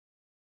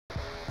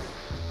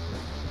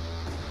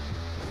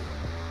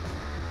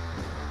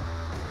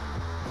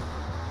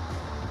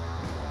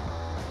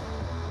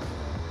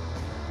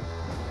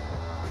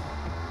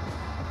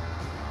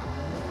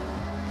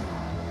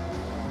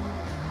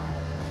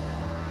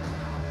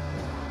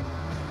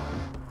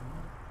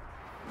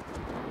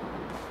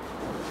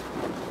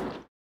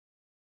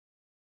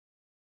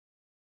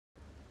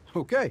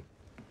Okay.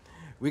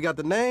 We got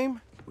the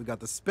name, we got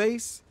the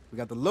space, we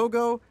got the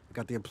logo, we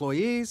got the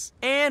employees.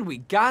 And we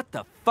got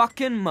the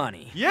fucking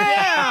money.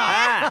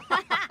 Yeah!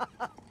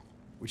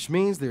 Which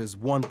means there's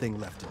one thing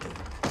left to do.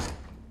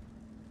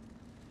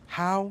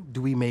 How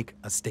do we make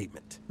a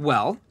statement?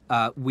 Well,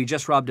 we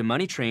just robbed a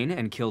money train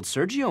and killed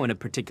Sergio in a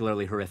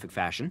particularly horrific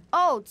fashion.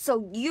 Oh,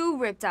 so you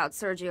ripped out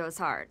Sergio's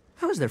heart.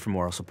 I was there for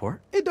moral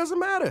support. It doesn't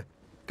matter,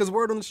 because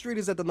word on the street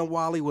is that the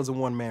Nawali was a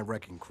one-man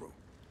wrecking crew.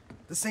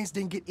 The Saints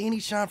didn't get any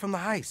shine from the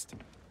heist.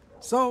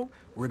 So,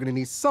 we're gonna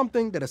need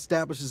something that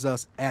establishes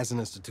us as an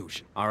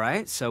institution. All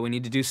right, so we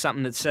need to do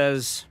something that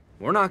says,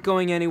 we're not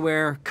going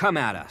anywhere, come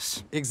at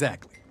us.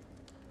 Exactly.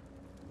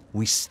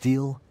 We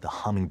steal the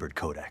Hummingbird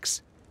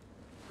Codex.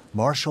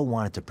 Marshall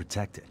wanted to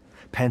protect it.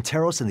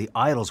 Panteros and the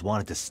Idols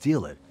wanted to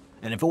steal it.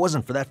 And if it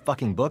wasn't for that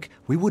fucking book,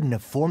 we wouldn't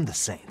have formed the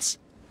Saints.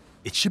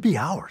 It should be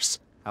ours.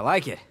 I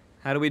like it.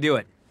 How do we do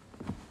it?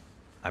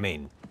 I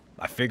mean,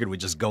 I figured we'd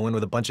just go in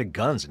with a bunch of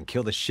guns and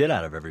kill the shit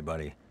out of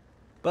everybody.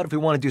 But if we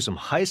want to do some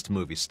heist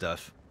movie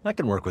stuff, I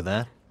can work with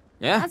that.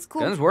 Yeah, that's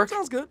cool. Guns work.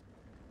 Sounds good.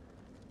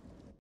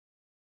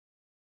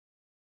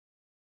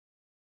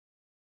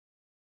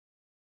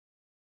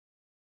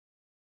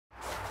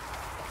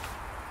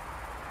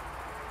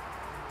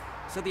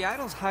 So the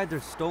Idols hide their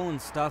stolen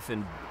stuff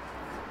in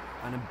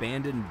an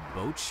abandoned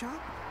boat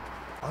shop?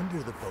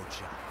 Under the boat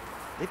shop.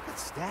 They've got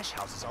stash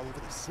houses all over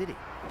the city.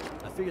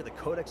 I figure the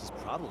Codex is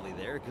probably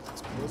there because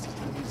it's closest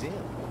to the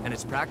museum. And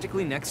it's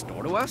practically next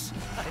door to us?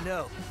 I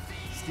know.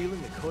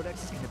 Stealing the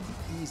Codex is gonna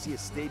be the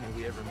easiest statement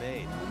we ever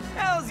made.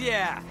 Hells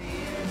yeah!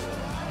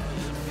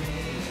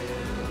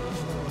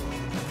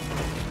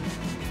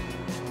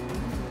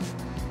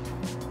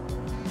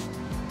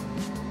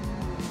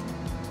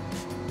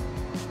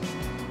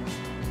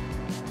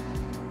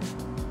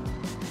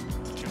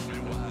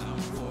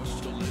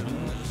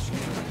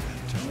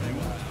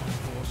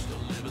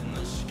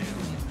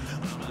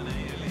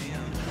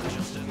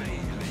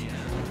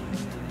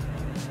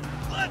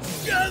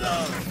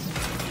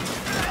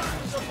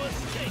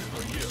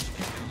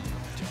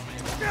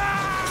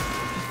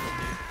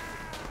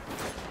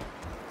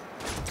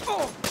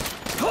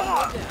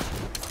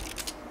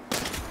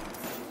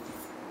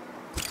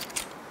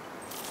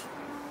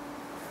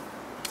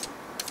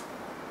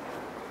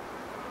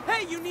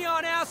 Hey, you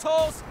neon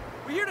assholes!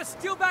 We're here to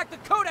steal back the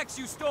Codex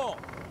you stole!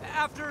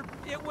 After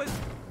it was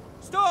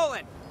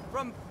stolen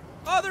from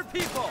other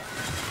people!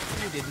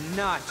 You did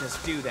not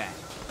just do that.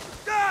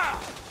 Ah!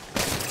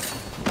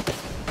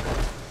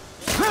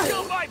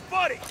 Kill my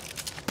buddy!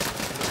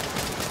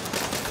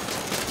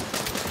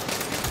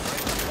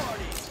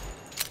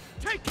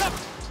 Take cover!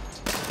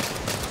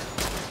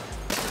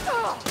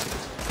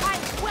 I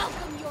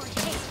welcome your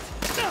hate.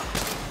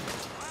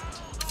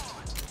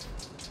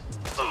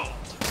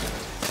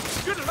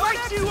 Gonna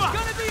light you up!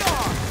 Gonna be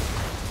on!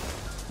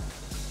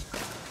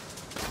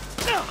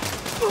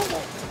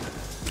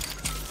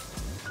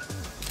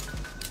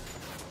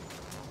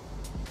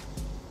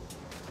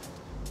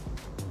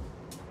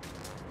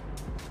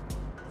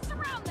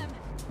 Surround them.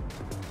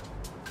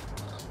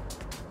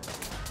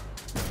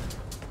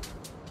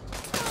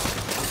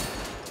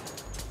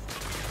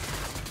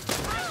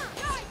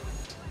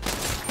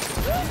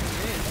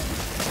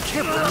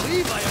 Can't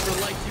believe I ever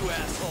liked you,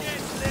 asshole.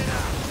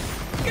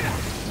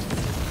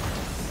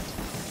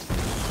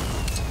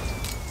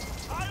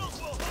 Idols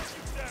will hunt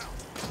you down.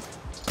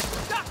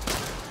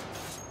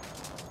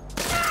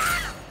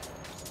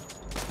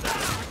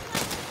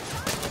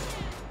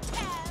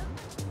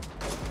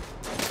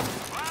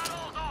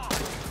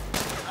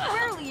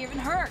 Barely even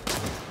hurt.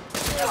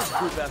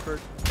 Group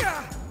effort.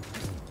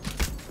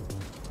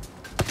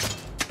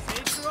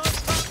 Saints are on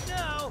top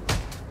now.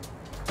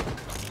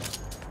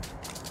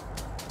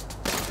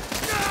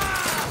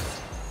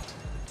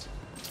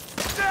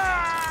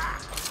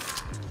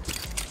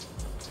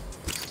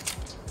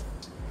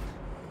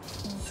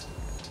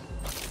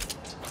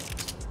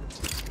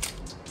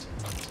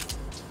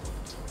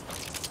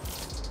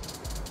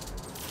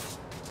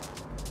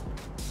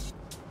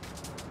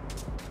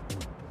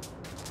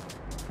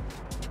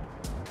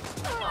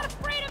 I'm not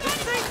afraid of The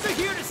Saints are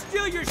here to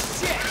steal your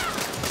shit!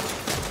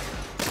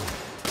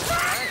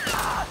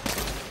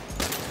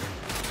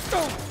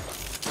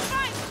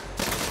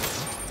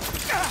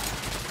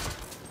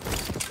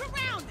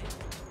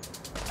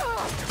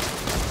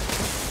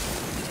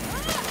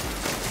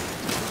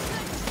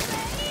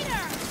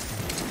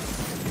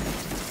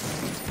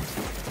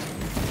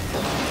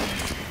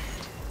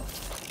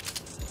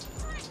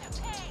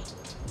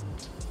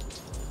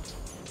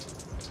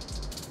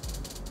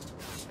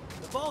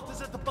 The vault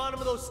is at the bottom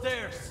of those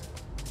stairs.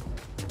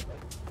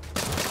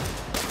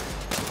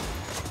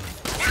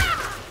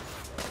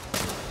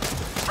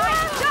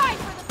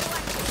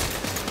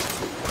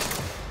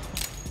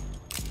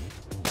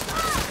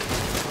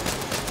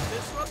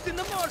 Disrupting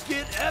the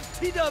market,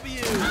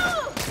 FTW.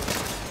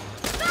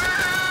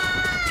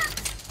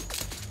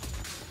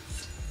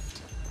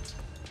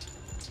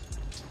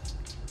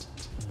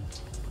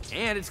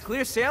 And it's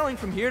clear sailing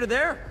from here to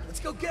there. Let's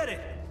go get it.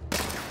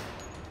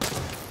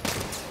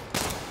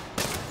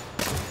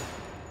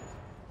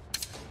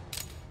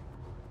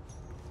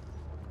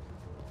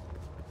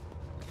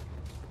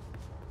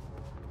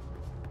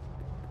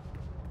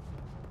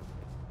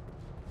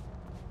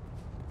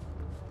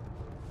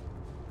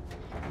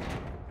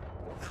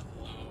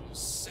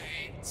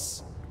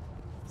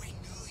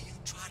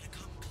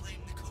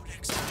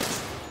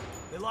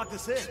 locked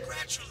us in.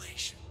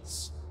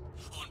 Congratulations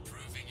on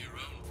proving your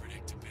own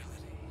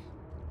predictability.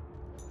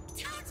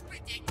 Toad's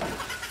predictable.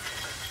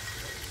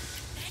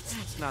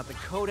 It's not the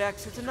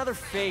Codex, it's another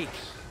fake.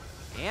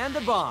 And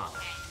a bomb.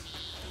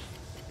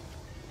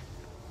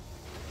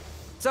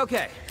 It's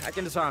okay, I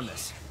can disarm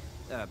this.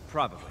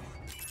 Probably.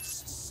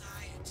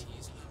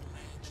 Society's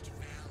alleged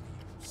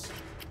values.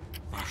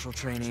 Martial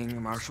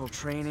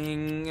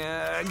training,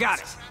 got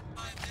it. Trapped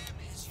by them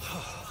is used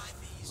by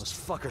these. Those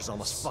fuckers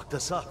almost fucked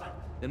us up.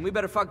 Then we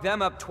better fuck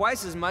them up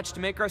twice as much to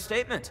make our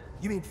statement.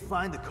 You mean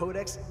find the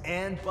Codex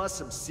and bust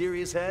some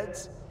serious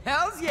heads?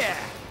 Hells yeah!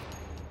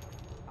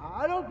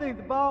 I don't think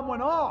the bomb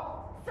went off.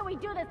 So we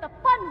do this the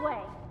fun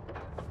way.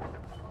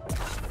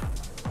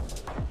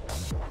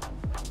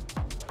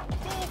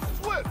 Move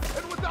swift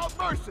and without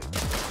mercy.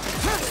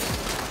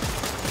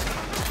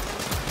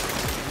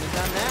 We've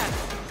done that.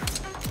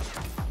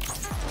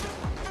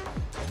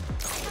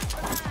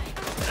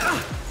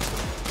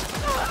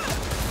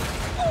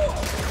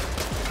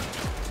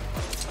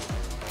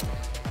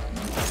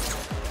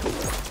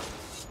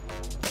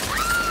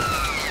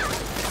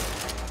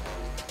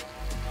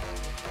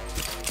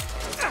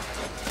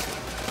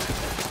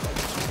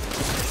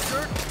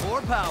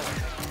 More power.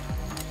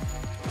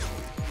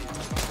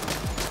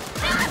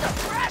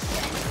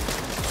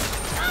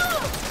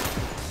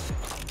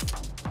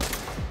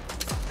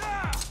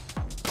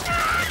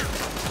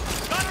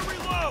 Gotta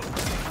reload.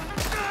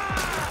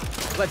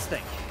 Let's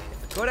think.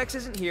 If the Codex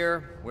isn't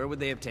here, where would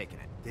they have taken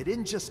it? They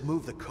didn't just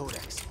move the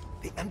Codex.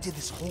 They emptied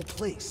this whole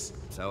place.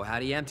 So how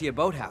do you empty a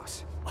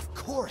boathouse? Of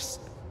course!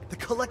 The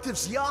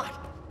Collective's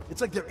yacht!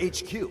 It's like their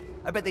HQ.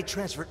 I bet they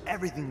transferred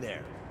everything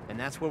there. And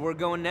that's where we're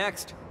going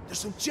next. There's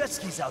some jet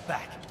skis out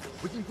back.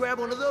 We can grab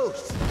one of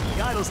those.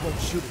 The idols won't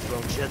shoot at their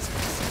own jet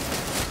skis.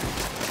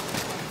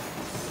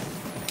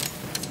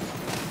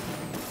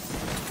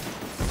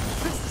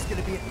 This is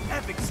gonna be an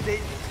epic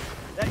statement.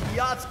 That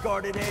yacht's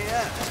guarded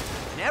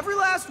AF. And every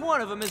last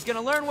one of them is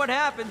gonna learn what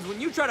happens when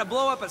you try to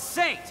blow up a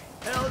saint.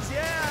 Hells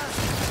yeah!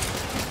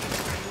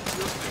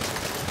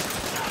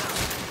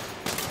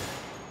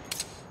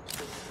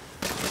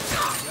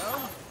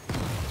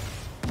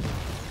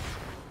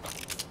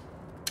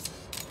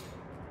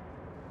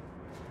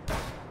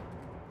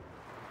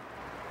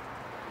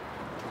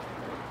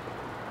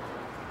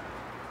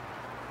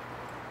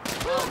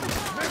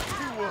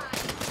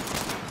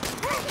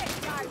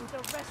 The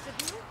rest of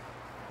you.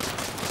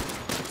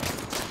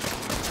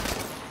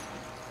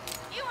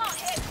 You won't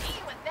hit me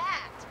with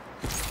that.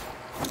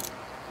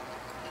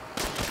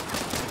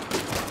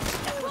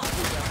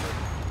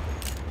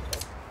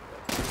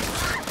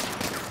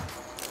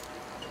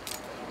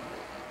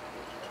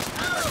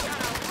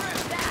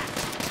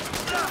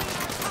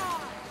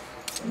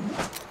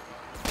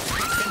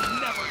 Can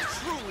never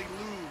truly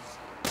lose.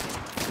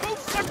 Move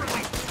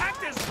separately.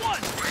 Act as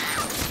one.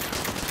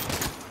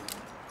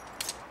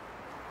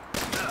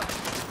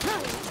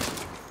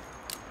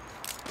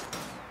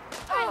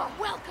 I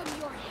welcome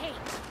your hate.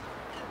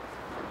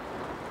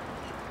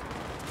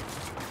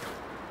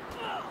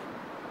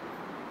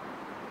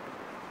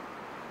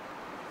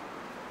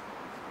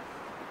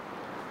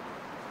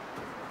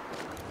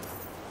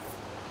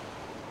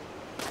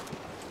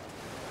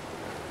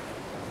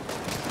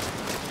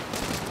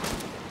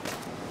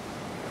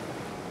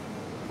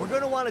 We're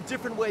gonna want a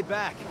different way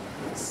back.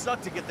 It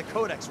sucked to get the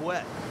Codex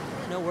wet.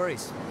 No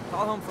worries.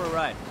 Call home for a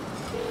ride.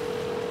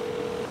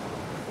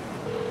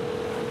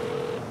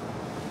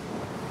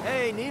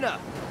 Hey, Nina.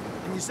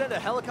 Can you send a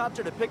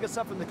helicopter to pick us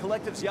up from the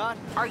Collective's yacht?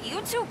 Are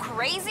you two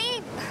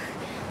crazy?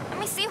 Let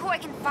me see who I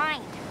can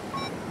find.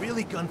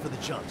 Really gun for the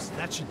jumps.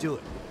 That should do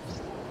it.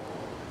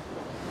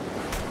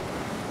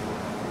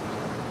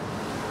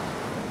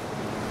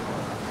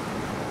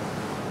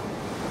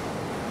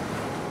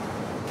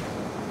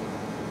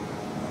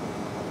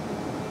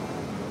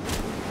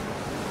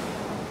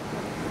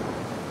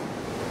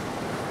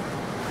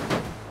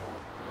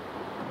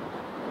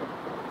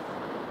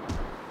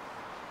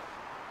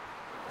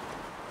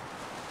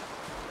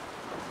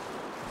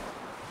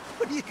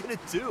 What are you gonna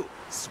do?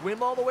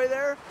 Swim all the way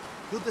there?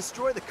 You'll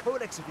destroy the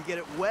Codex if you get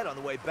it wet on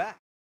the way back.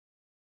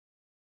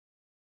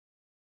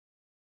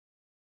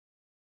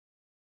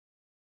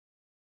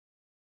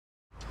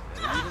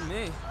 Even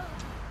me.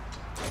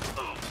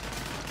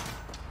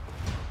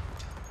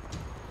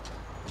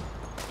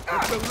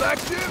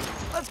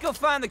 Collective. Let's go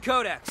find the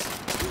Codex.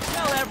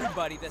 Tell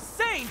everybody the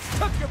Saints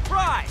took your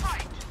prize.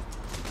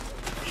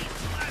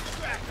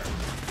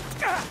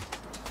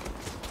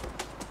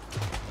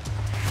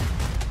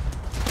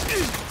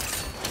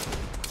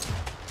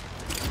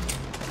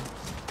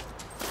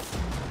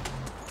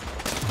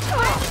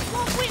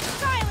 Won't win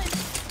silence.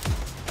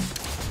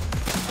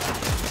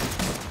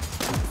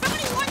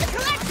 Somebody warn the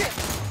collective.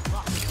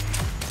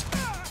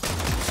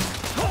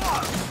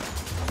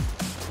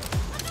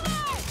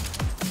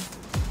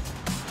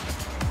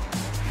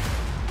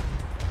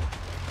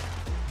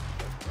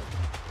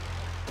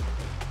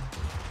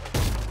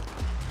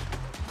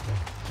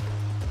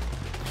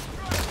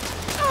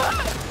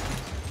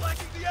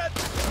 Flanking the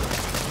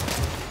edge.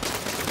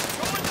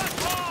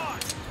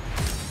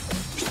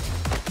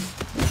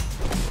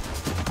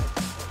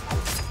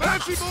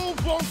 Fancy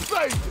moves won't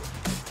save you.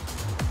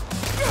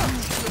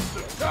 Just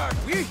attack.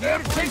 We're here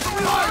to take the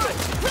pilot!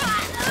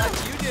 Like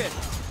you did.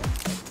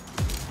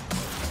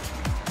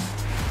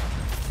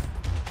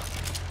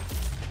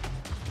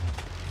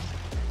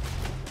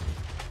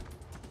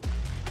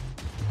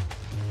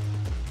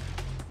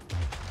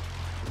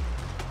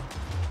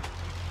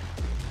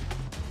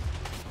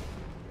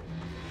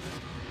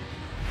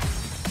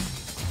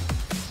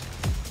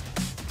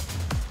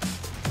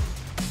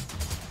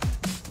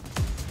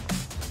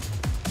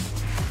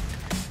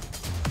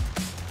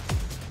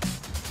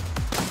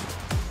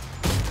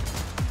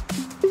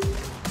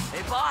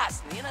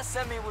 Boss, Nina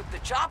sent me with the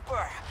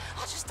chopper.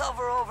 I'll just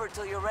hover over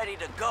till you're ready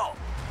to go.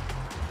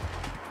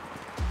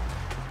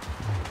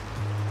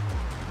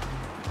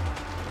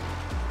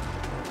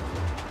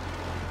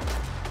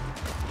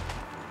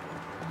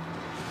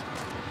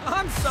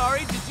 I'm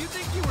sorry, did you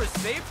think you were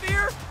safe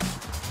here?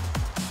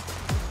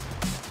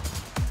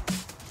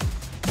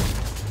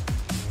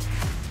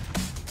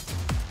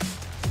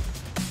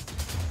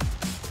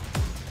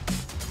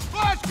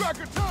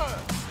 Firecracker time!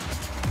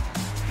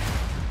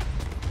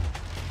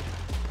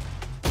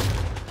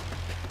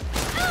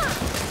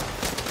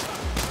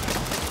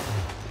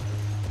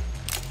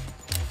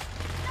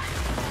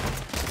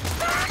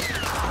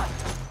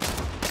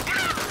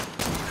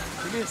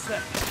 Give me a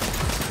sec.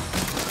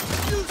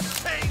 You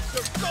tanks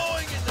are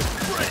going in the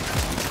sprint!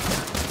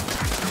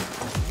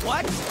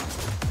 What?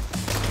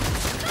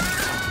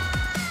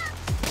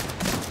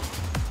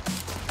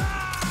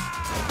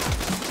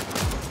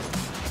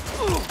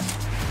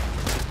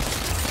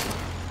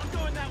 I'm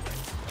going that way.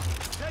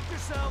 Check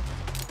yourself.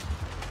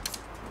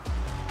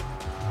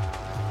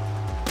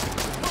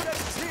 Codex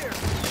is here.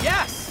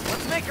 Yes!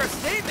 Let's make our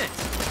statement!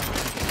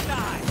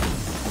 Die!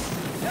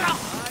 Yeah.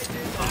 I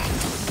did not.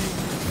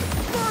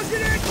 Close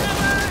it in,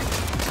 Kevin!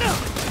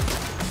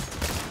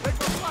 Take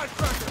my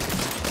firecracker.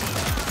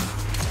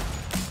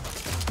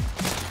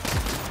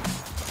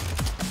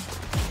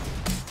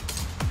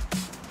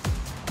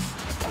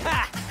 Ha!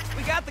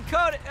 We got the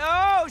code.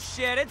 Oh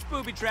shit, it's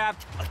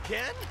booby-trapped.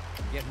 Again?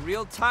 Getting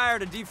real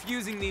tired of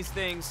defusing these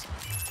things.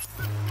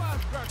 This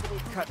firecracker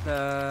will Cut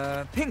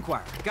the pink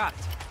wire. Got it.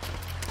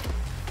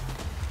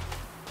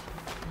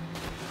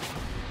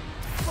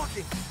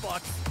 Fucking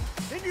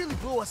fucks! They nearly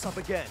blew us up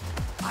again.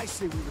 I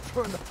say we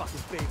return the fucking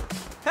favor.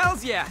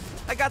 Hells yeah!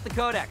 I got the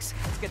codex.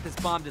 Let's get this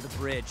bomb to the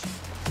bridge.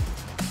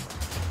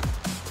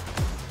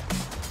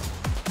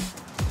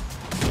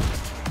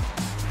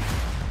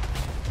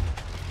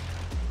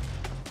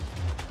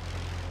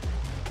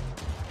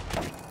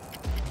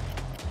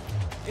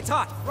 It's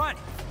hot. Run!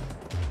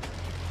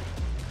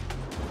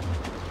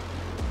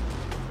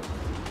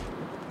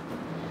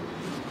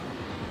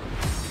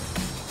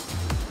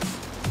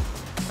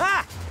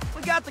 Ha!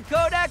 We got the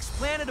codex,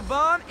 planted a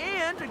bomb,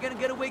 and are gonna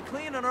get away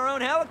clean on our own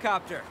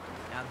helicopter.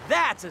 Now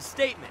that's a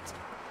statement.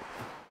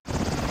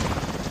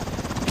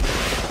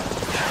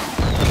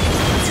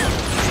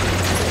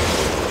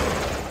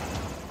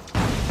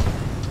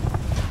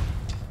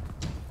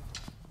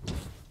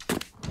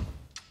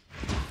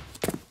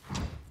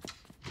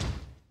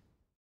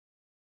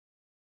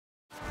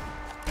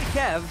 Hey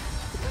Kev,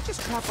 did we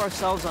just trap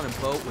ourselves on a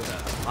boat with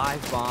a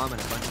live bomb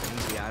and a bunch of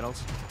angry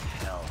idols?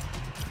 Hell.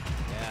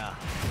 Yeah.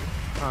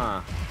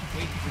 Huh.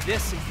 Waiting for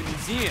this at the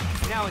museum.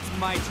 Now it's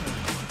my turn.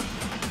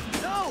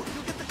 No!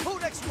 You'll get the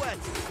codex wet!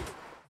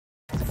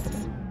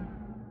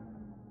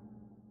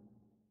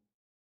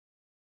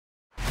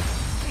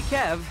 Hey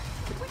Kev,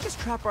 did we just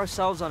trap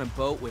ourselves on a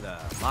boat with a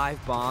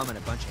live bomb and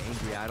a bunch of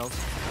angry idols?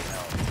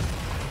 Hell.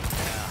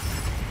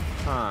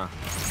 Huh.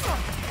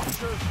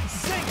 Sure,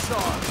 sinks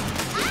on!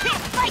 You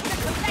can't fight the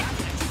collective!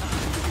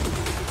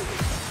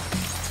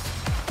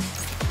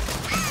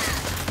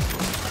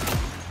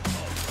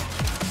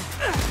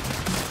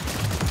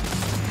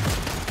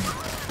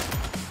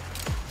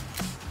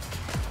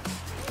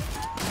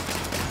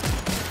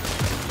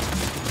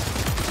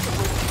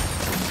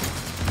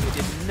 You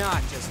did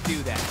not just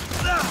do that.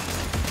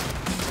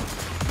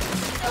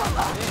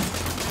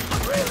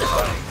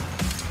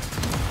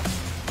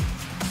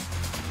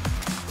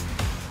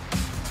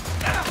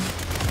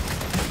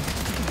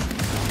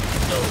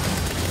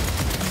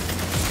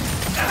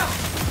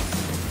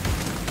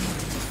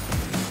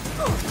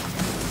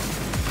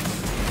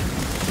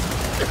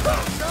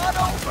 not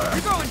over!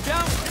 You're going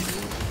down!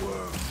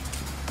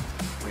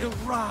 We'll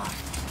ride.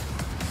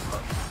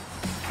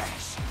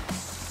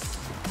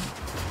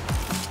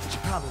 We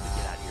should probably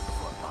get out of here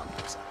before a bomb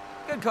goes up.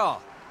 Good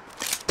call.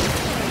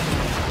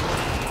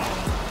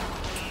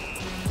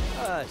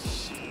 Ah,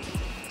 shit.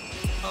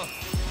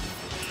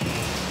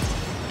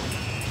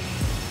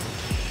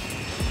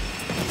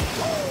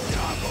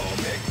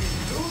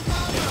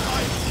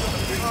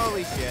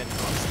 Holy shit.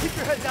 Just keep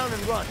your head down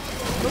and run.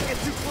 Don't get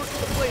too close to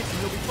the blades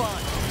and you'll be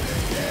fine.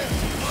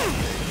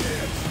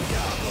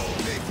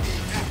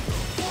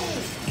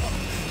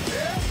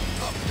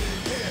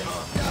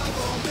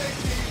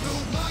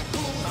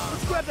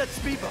 Let's grab that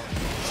speedboat.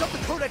 Shove the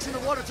codex in the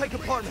watertight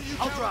compartment.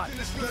 I'll drive.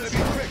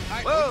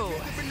 Whoa!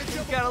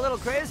 got a little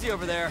crazy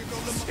over there.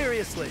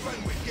 Seriously,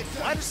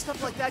 why does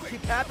stuff like that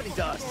keep happening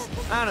to us?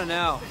 I don't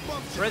know.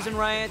 Prison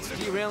riots,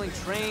 derailing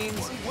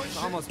trains. It's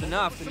almost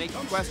enough to make you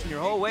question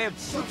your whole way of...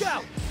 Look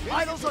out!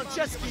 Idols on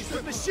jet skis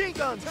with machine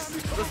guns!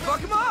 Let's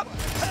fuck them up!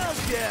 Hell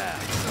yeah!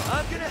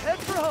 I'm gonna head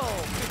for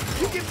home.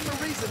 You give them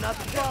a reason not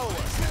to follow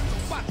us.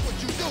 Watch what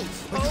you do.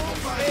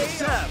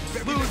 AF,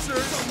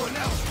 losers! Someone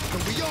else.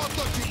 And we all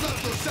thought you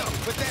loved yourself,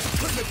 but that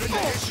couldn't have been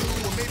the issue.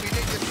 Or maybe they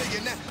just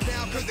saying that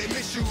now cause they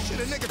miss you. Shit,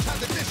 a nigga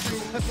tried to diss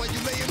you. That's why you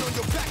laying on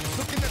your back,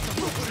 looking at the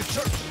roof of the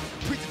church.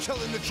 Preacher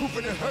telling the truth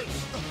and it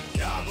hurts.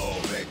 Y'all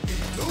gon' make me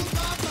lose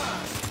my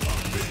mind.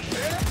 Up in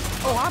here.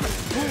 Oh, I'm a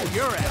fool,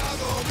 you're at.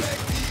 Y'all gon'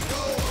 make me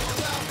go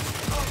all out.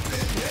 Up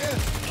in here.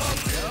 Up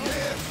in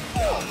here.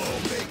 Y'all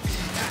gon' make me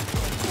act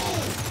a fool.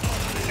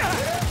 Up in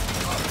here.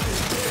 Up in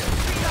here.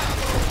 Y'all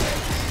gon'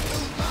 make me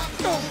lose my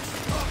cool.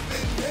 Up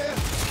in here.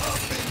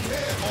 Up in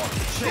here. Off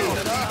the chain.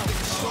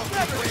 Niggas off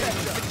the brain.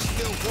 Niggas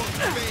still want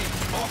the fame.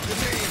 Off the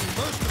name.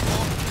 First of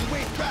all, you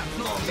ain't rap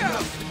long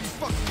enough to be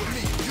fucking with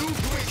me. You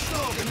ain't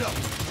strong enough.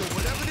 So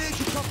whatever it is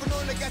you puffin'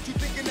 on, they got you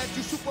thinking that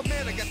you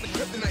Superman. I got the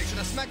kryptonite. Should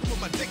I smack you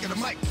with my dick in the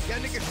mic? Y'all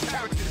niggas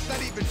characters. It's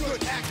not even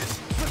good actors.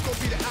 Let's go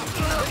be the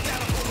outfit. They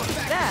got up on my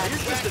back. Dad,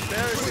 you're just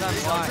embarrassing on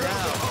why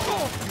now.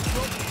 You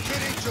broke,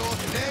 kid ain't yours,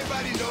 and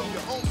everybody know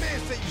your own man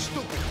say you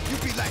stupid. You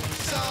be like,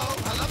 so,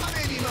 I love my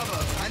baby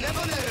mother. I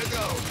never let her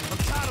go.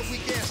 I'm tired of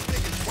weak ass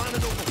niggas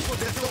whining over foot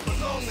that don't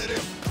belong to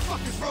them. The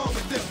fuck is wrong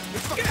with them? They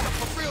fucking up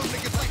for real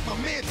niggas like my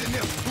mans and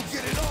them who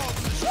get it all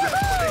from the script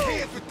for their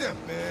hands with them.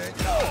 Man,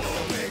 y'all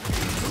gon' make me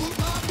lose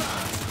my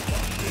mind.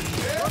 Up in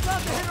here, We're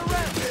about to hit a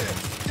ramp.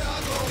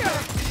 y'all gon'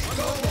 make me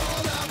go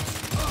all out.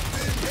 Up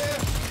in here,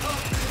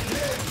 up in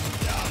here.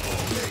 Y'all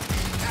gon' make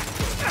me act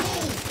a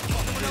fool.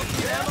 Up in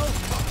here,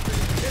 up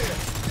in here.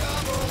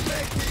 Y'all gon'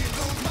 make me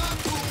lose my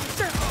cool.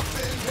 Up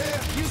in here.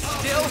 You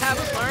still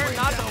haven't learned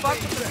not to fuck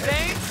with the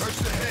Saints? Curse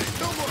the head,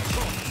 no more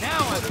talk. Now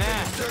I'm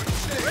mad.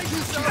 Break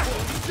yourself.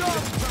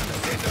 Trying to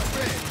end up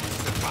red.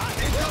 If I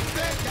end up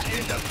dead, I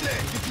end up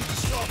dead. You do the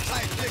soft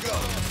type nigga.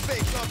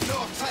 Fake up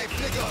north type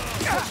nigga.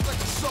 Touch like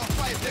a soft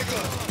white nigga.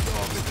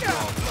 Dog with the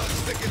dog, blood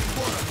thicker than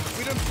water.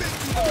 We done been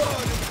through the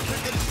mud and the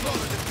quicker the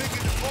slaughter. The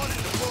bigger the order,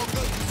 the more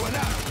guns we run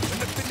out. And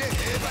up in there,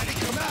 everybody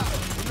come out.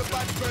 When the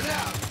body burn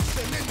out,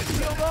 send in the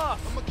Shield off.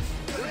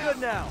 We're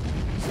good now.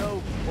 So,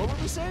 what were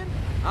we saying?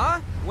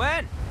 Huh?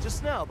 When?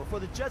 Just now, before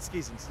the jet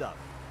skis and stuff.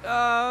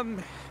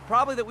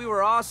 Probably that we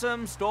were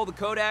awesome, stole the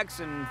codex,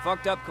 and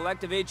fucked up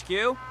Collective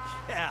HQ.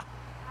 Yeah,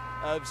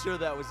 I'm sure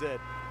that was it.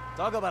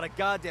 Talk about a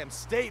goddamn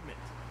statement.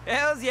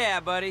 Hells yeah,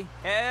 buddy.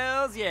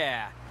 Hells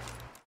yeah.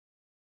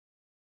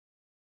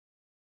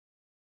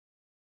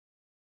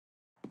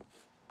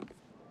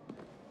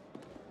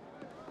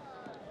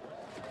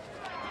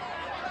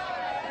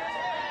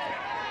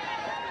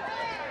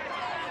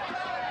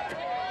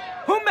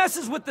 Who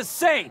messes with the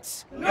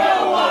Saints?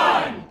 No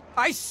one!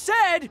 I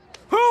said,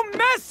 who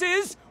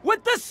messes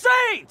with the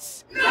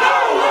Saints? No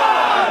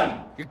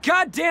one! You're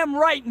goddamn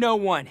right, no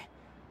one.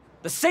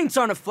 The Saints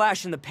aren't a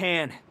flash in the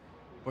pan.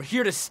 We're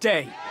here to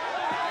stay.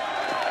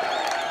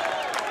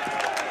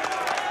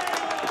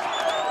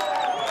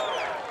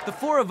 The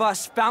four of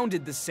us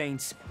founded the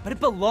Saints, but it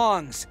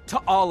belongs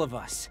to all of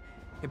us.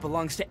 It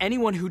belongs to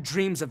anyone who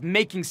dreams of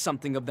making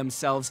something of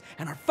themselves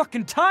and are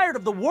fucking tired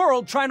of the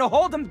world trying to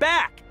hold them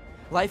back.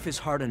 Life is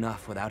hard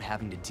enough without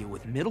having to deal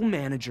with middle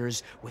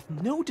managers with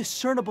no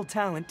discernible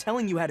talent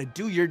telling you how to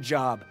do your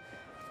job.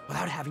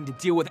 Without having to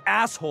deal with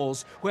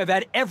assholes who have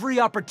had every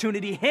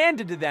opportunity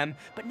handed to them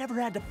but never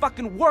had to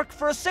fucking work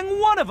for a single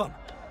one of them.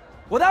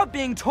 Without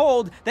being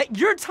told that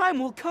your time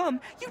will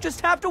come, you just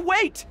have to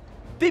wait.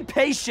 Be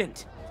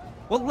patient.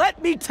 Well,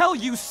 let me tell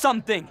you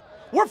something.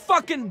 We're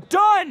fucking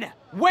done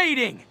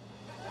waiting.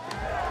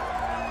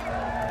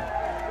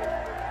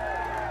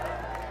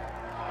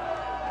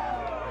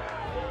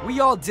 We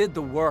all did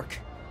the work.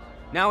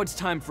 Now it's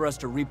time for us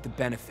to reap the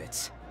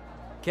benefits.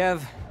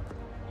 Kev,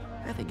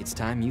 I think it's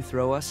time you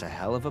throw us a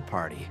hell of a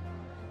party.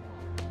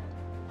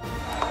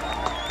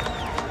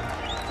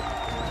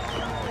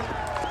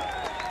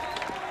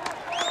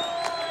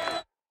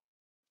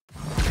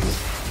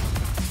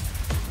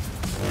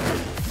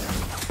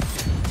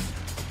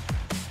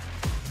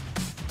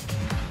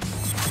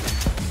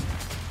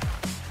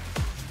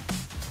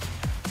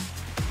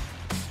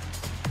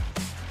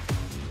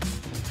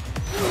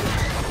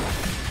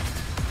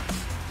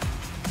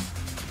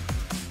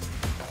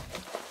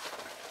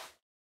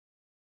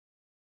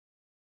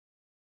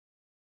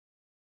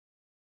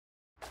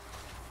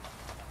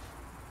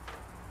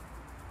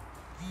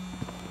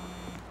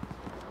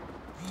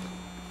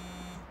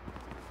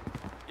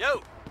 Yo!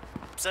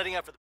 I'm setting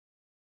up for the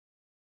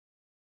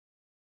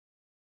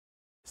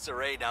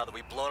disarray now that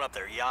we've blown up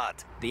their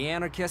yacht. The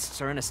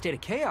anarchists are in a state of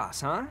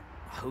chaos, huh?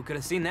 Who could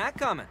have seen that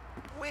coming?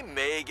 We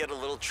may get a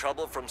little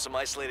trouble from some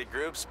isolated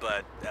groups,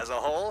 but as a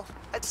whole,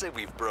 I'd say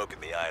we've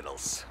broken the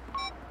idols.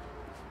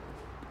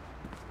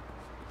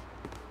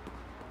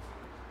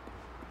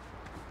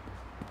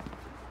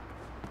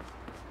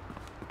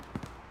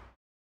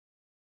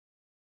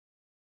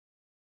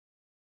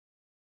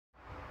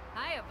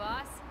 ya,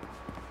 boss.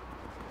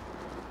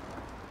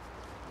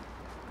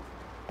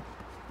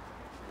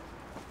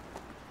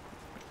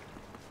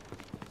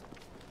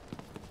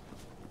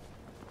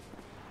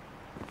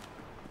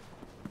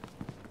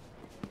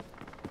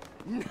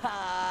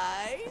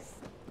 Nice!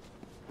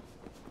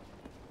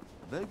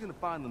 They're gonna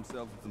find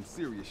themselves in some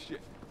serious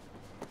shit.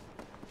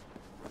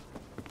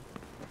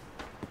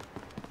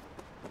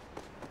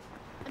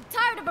 I'm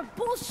tired of her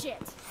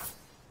bullshit.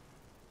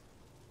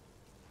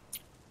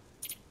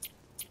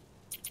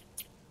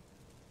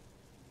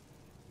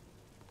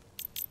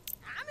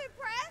 I'm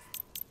impressed.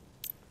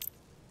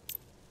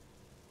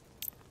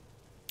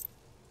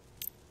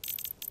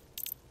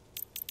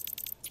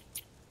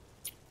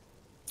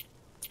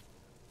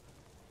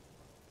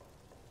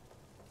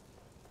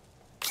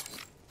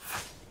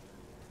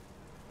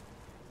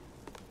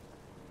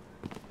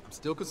 I'm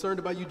still concerned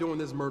about you doing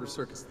this murder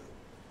circus thing.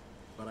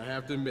 But I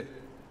have to admit,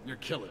 you're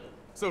killing it,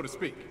 so to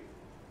speak.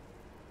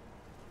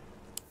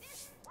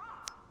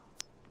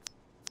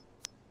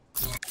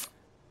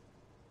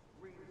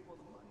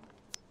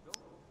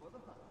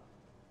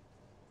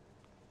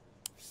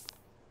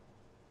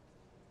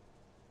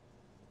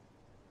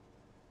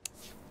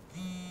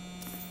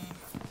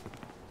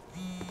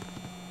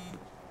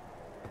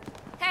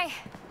 Hey,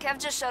 Kev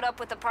just showed up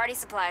with the party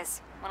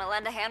supplies. Wanna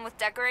lend a hand with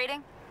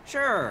decorating?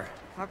 Sure.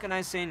 How can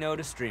I say no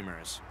to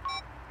streamers?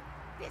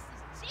 This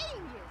is genius.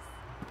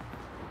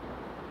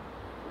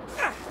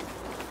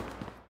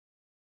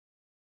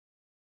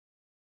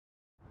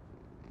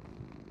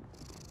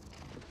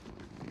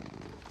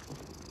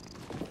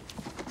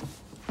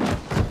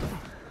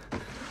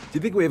 Do you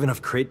think we have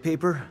enough crate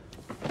paper?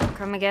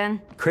 Come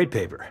again? Crate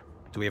paper.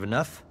 Do we have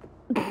enough?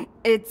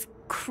 It's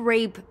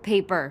crepe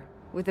paper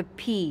with a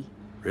P.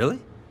 Really?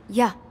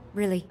 Yeah,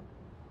 really.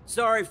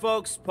 Sorry,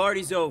 folks,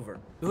 party's over.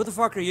 Who the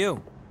fuck are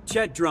you?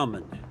 Chet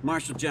Drummond,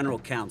 Marshal General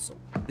Counsel.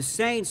 The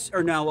Saints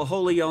are now a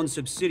wholly owned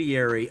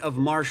subsidiary of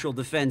Marshall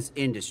Defense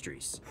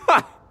Industries.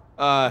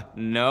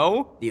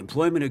 No? The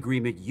employment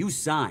agreement you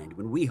signed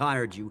when we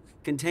hired you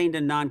contained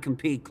a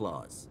non-compete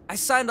clause. I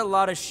signed a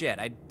lot of shit.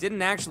 I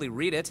didn't actually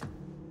read it.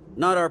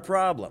 Not our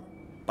problem.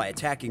 By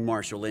attacking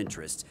Marshall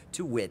interests,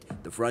 to wit,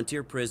 the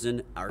Frontier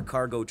Prison, our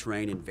cargo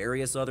train, and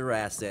various other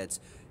assets,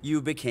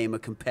 you became a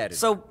competitor.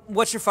 So,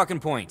 what's your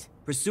fucking point?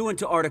 Pursuant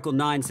to Article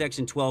 9,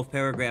 Section 12,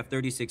 Paragraph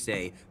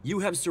 36A, you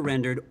have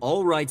surrendered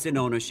all rights and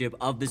ownership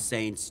of the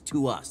Saints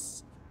to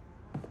us.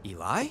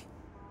 Eli?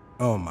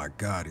 Oh my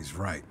God, he's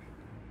right.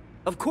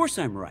 Of course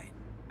I'm right.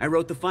 I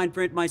wrote the fine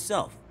print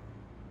myself.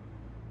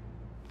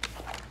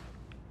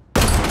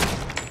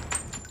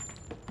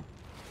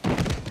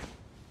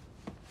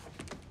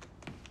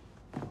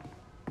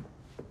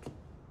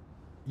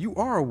 You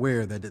are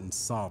aware that didn't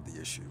solve the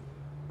issue,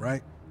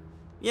 right?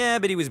 Yeah,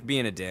 but he was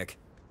being a dick.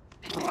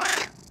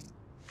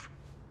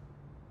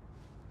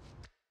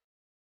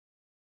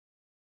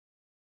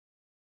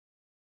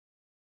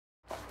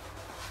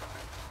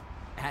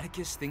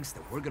 Atticus thinks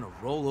that we're gonna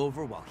roll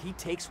over while he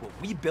takes what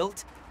we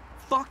built?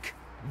 Fuck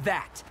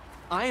that!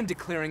 I am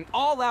declaring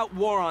all-out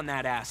war on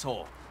that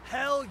asshole.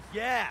 Hell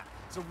yeah!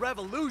 It's a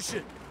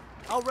revolution!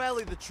 I'll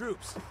rally the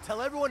troops.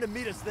 Tell everyone to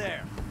meet us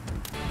there.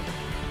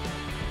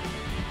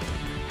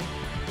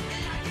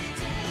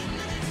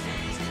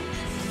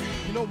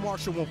 You know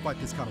Marshall won't fight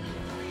this kind of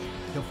war.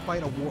 He'll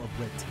fight a war of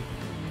red tape.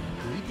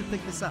 We need to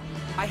think this out.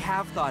 I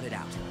have thought it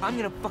out. I'm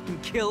gonna fucking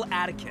kill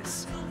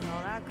Atticus.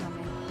 Saw that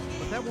coming.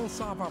 But that won't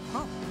solve our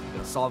problem.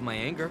 It'll solve my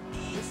anger.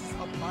 This is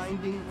a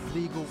binding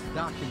legal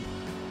document.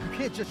 You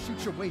can't just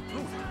shoot your way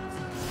through it.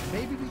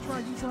 Maybe we try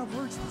using our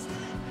words this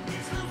time.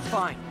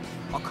 Fine.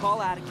 I'll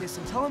call Atticus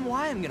and tell him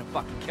why I'm gonna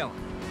fucking kill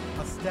him.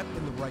 A step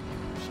in the right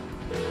direction.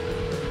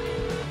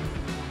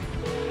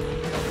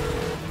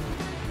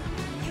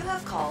 You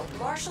have called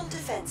Marshall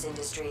Defense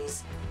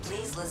Industries.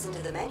 Please listen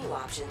to the menu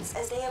options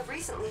as they have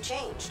recently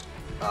changed.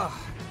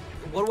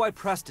 What do I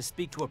press to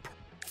speak to a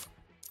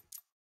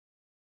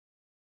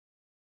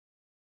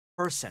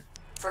person?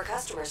 For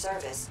customer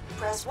service,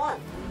 press 1.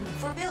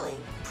 For billing,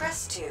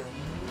 press 2.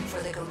 For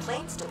the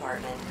complaints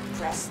department,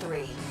 press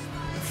 3.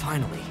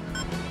 Finally.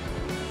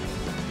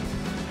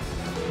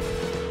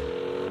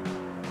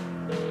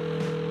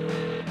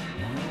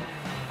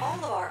 All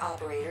of our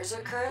operators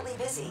are currently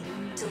busy.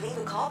 To leave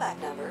a callback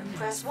number,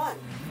 press 1.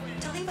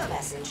 To leave a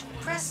message,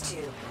 press 2.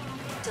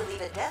 To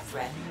leave a death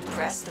threat,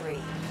 press 3.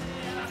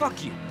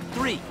 Fuck you.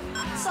 3.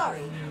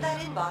 Sorry, that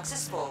inbox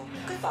is full.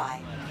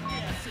 Goodbye.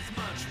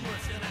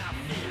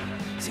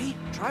 See?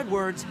 Tried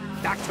words,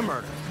 back to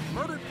murder.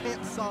 Murder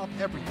can't solve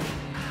everything.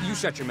 You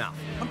shut your mouth.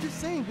 I'm just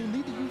saying we'll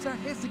need to use our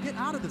heads to get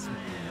out of this one.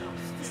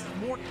 This is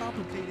more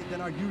complicated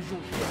than our usual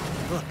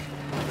shit. Look,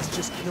 let's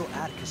just kill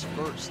Atticus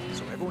first,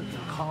 so everyone can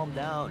calm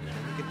down and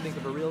we can think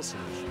of a real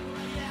solution.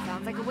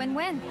 Sounds like a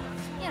win-win.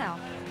 You know,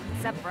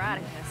 except for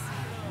Atticus.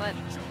 But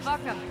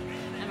fuck him.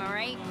 Am I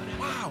right?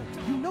 Wow,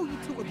 you know you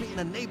two are being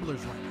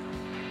enablers right now.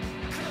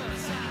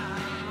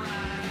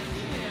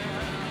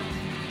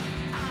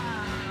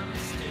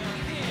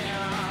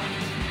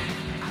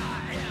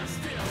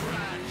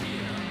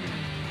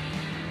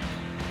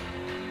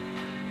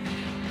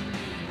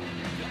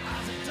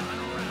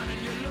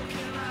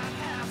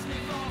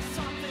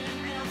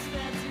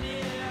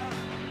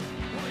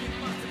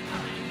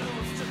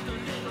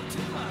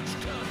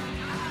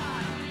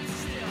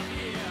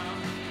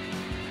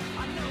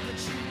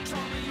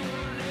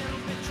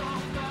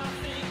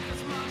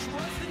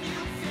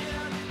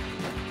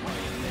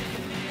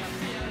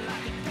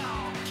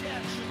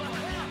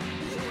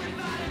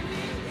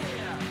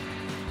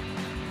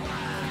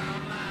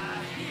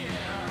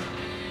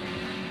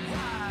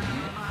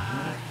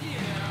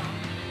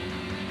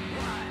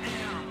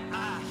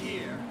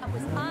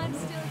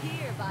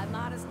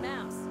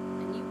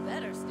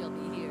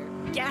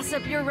 gas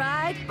up your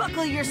ride?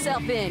 Buckle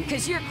yourself in,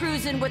 cause you're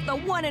cruising with the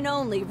one and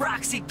only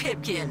Roxy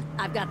Pipkin.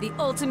 I've got the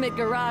ultimate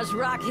garage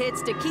rock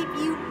hits to keep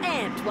you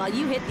amped while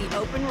you hit the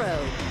open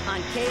road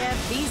on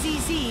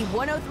KFBZZ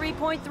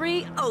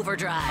 103.3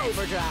 Overdrive.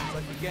 Overdrive.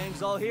 But the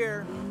gang's all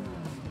here.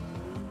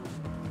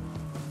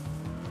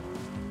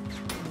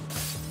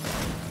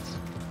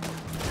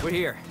 We're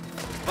here.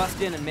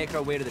 Bust in and make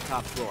our way to the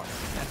top floor.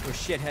 That's where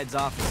shitheads'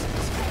 office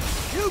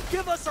is. You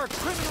give us our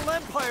criminal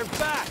empire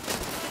back!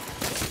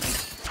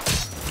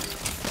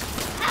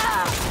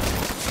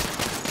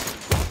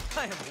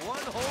 I am one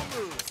whole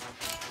move.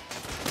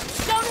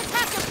 Don't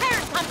attack your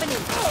parent company!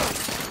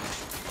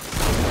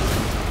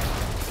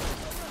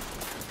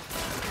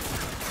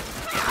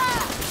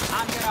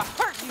 I'm gonna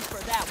hurt you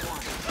for that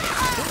one!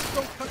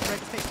 Don't cut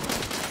red tape.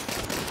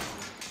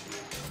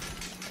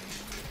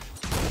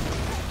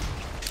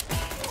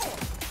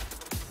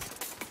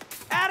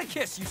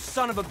 Atticus, you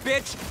son of a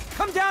bitch!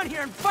 Come down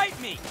here and fight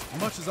me!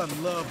 Much as I'd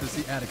love to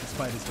see Atticus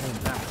fight his own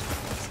battle,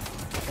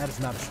 that is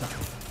not a stop.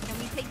 Can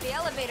we take the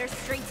elevator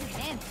straight to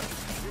him?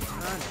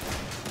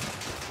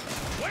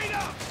 Wait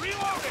up!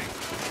 Reloading!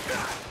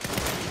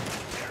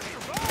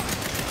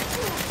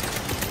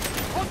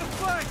 On the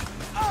flank!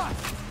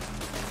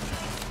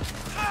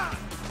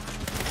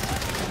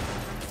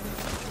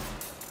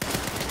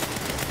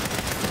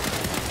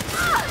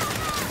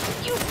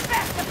 You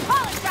best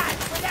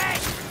apologize for that!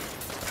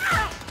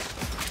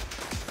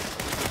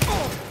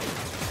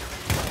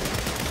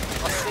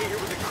 I'll stay here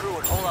with the crew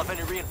and hold off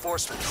any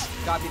reinforcements.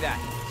 Copy that.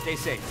 Stay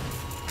safe.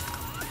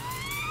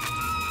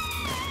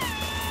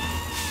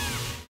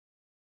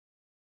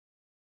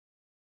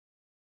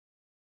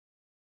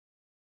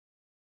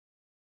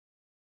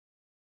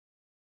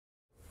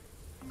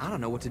 I don't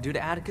know what to do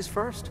to Atticus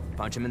first.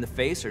 Punch him in the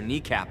face or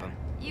kneecap him.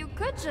 You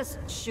could just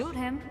shoot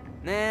him.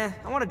 Nah,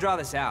 I want to draw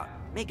this out.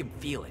 Make him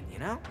feel it, you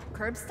know?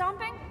 Curb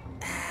stomping?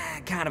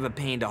 Kind of a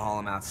pain to haul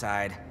him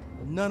outside.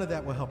 None of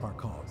that will help our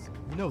cause.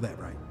 You know that,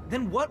 right?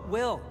 Then what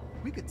will?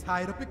 We could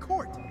tie it up in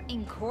court.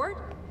 In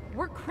court?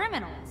 We're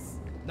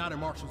criminals. Not in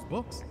Marshall's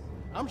books.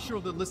 I'm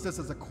sure they'll list us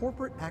as a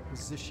corporate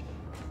acquisition.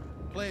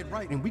 Play it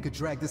right and we could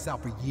drag this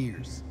out for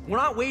years. We're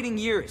not waiting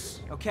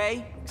years,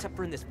 okay? Except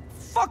for in this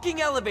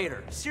fucking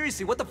elevator.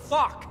 Seriously, what the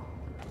fuck?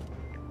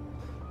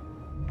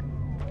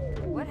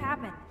 What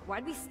happened?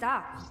 Why'd we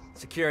stop?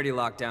 Security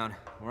lockdown.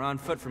 We're on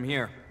foot from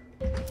here.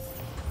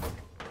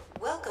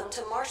 Welcome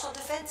to Marshall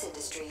Defense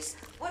Industries.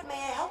 What may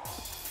I help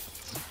you?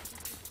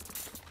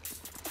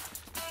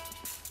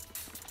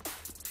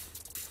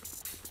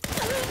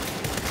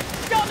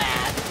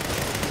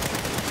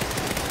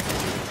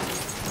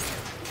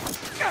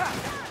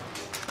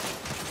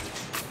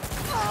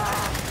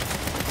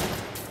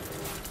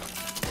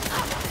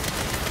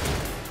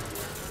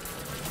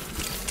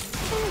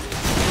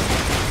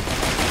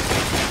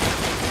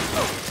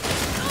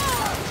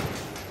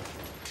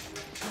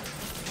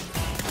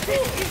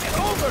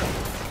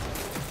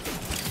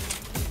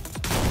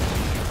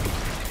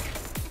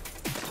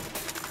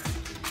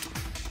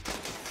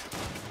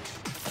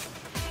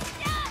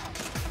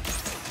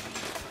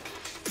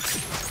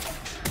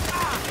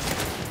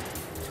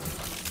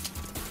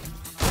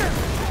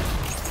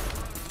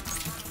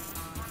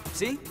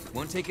 See?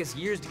 Won't take us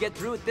years to get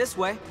through it this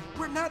way.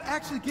 We're not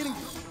actually getting...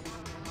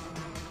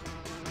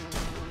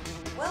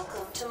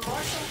 Welcome to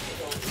Marshall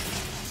Eagle.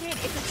 Shit,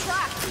 it's a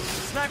truck!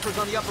 Sniper's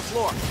on the upper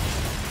floor.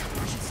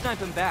 We should snipe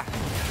him back.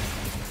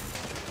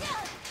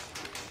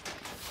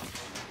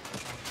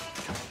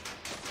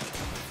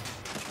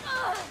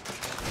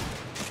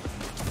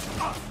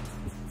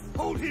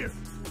 Hold here!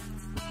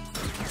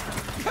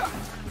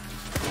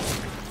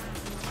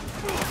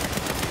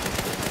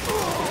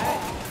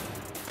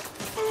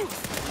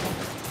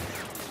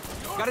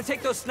 Gotta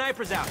take those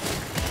snipers out.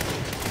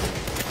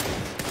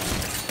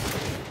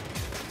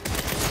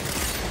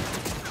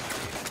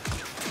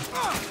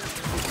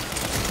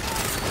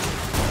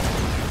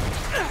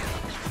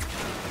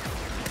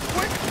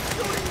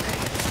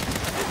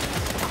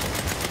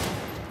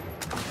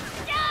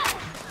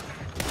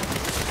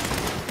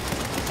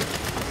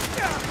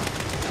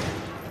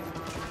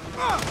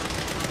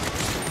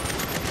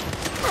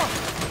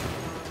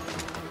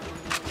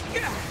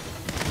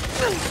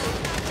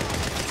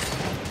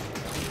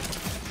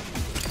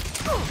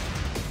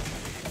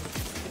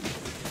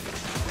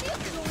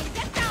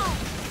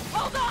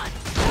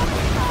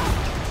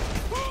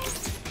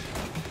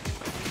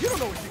 You don't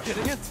know what you're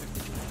getting into.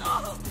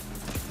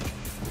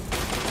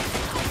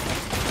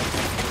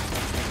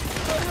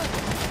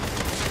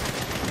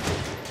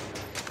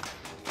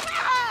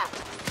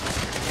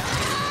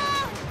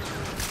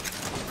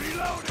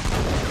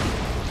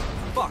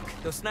 Fuck,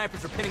 those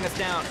snipers are pinning us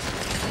down.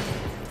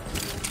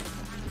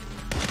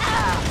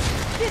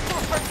 This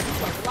will hurt you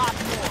a lot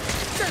more.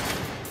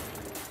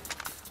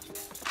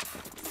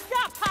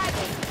 Stop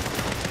hiding!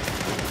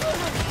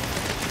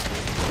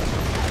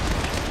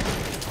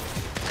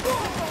 Go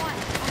on.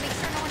 I'll make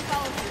sure no one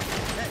follows you.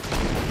 Hey, if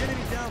you get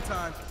any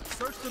downtime,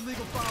 search the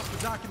legal files for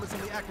documents in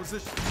the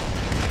acquisition.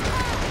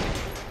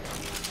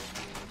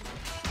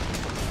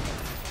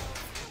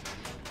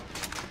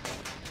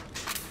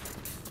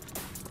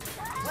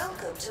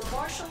 to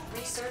Marshall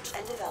Research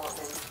and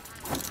Development.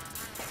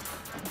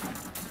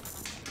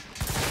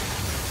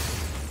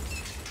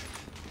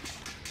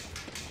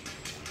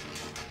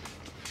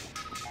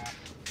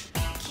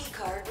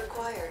 Keycard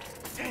required.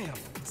 Damn,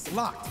 it's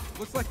locked.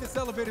 Looks like this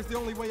elevator's the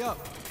only way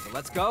up. So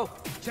let's go.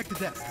 Check the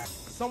desk.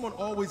 Someone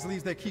always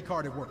leaves their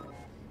keycard at work.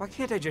 Why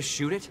can't I just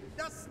shoot it?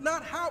 That's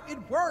not how it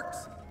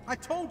works. I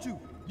told you,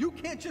 you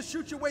can't just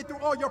shoot your way through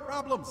all your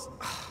problems.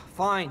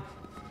 Fine.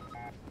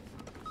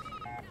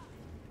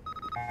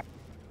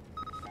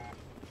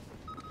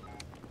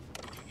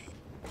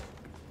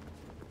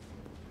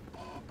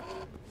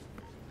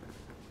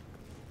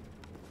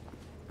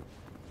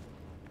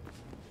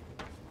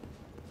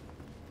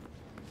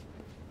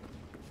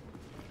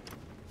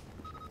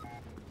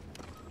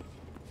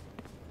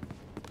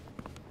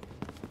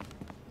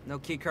 No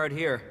keycard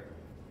here.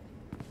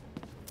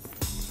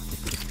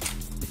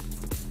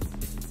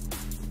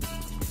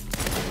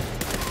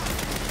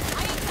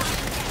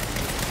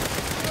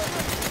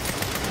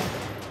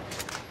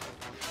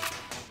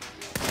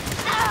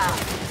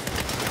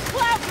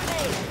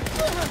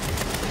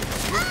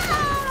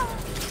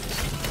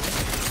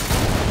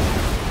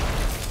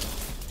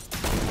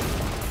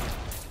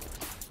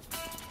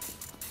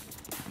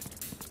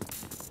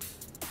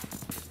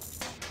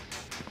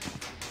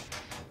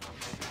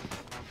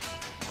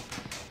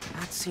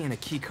 Seeing a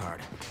keycard.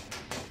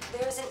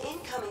 There's an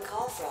incoming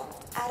call from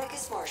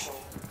Atticus Marshall.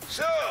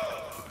 So,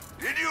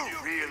 did you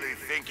really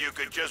think you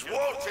could just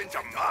waltz into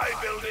my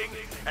building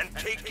and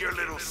take your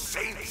little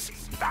saints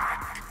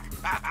back?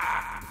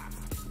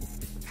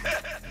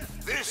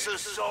 This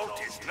assault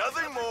is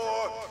nothing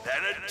more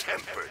than a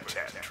temper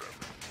tantrum.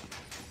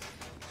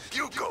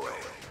 You go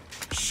ahead.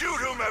 Shoot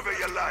whomever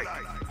you like.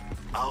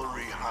 I'll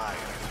rehire.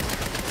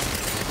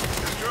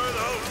 Destroy the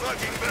whole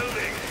fucking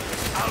building.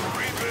 I'll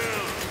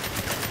rebuild.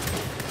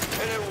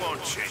 And it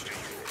won't change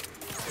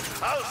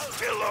anything. I'll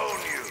still own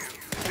you,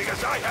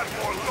 because I have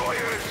more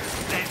lawyers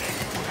than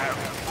you have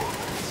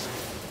bullets.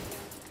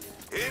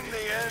 In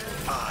the end,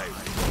 I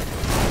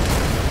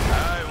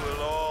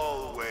will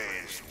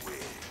always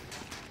win.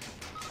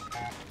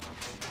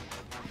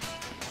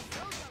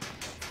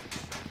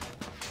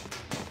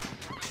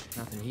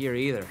 Nothing here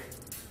either.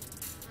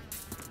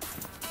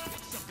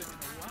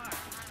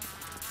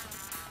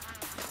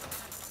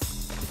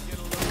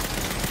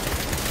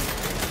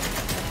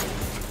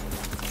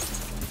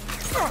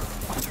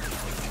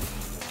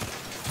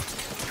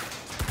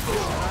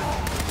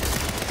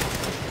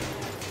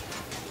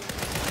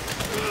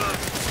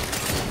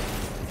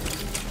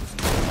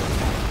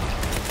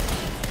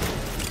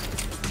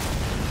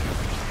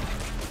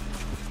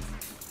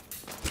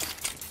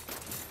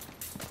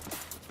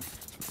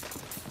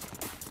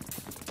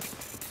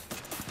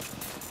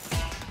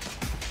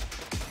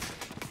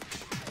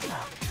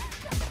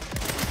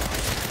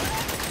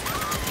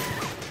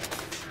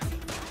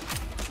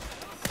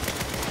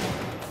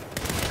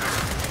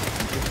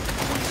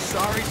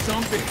 Sorry,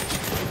 some bitch.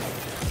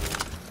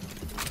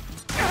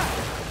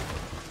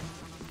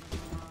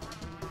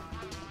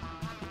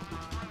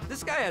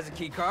 This guy has a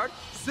key card.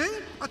 See?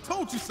 I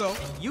told you so.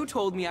 You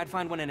told me I'd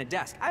find one in a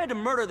desk. I had to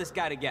murder this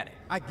guy to get it.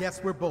 I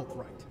guess we're both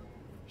right.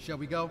 Shall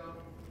we go?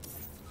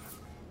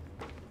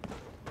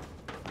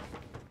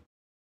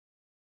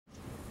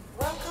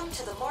 Welcome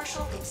to the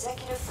Marshall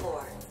Executive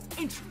Floor.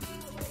 No?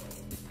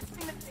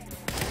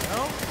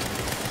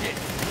 Shit.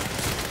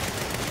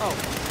 Oh,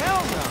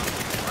 hell no!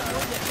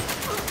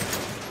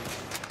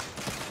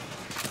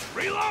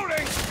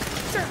 Reloading!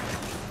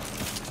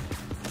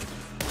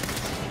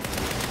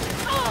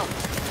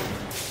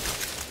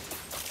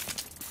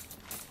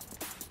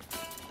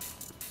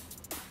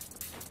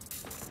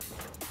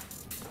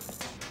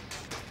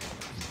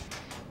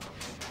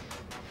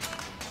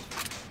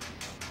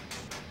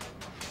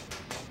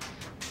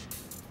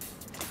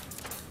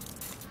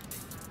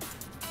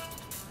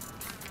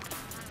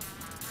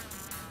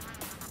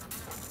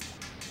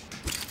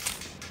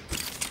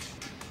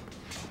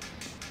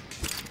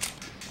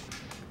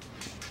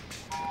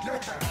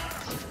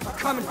 I'm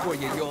coming for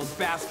you, you old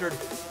bastard.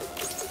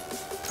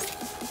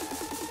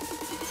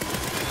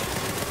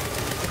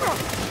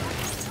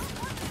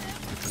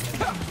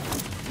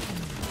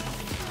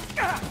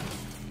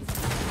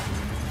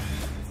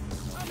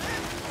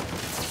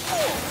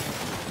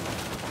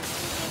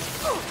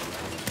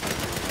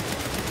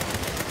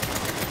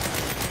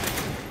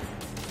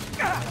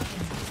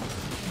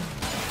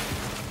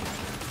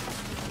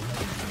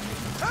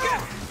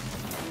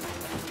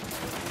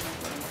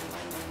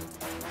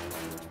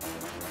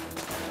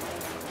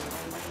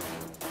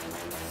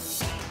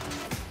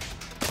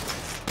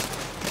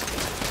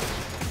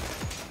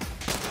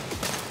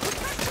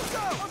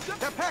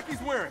 That pack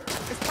he's wearing,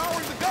 it's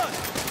powering the gun.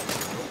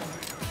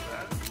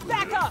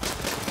 Back up!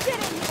 Get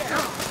in here!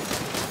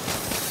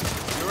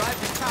 You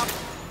arrived at top.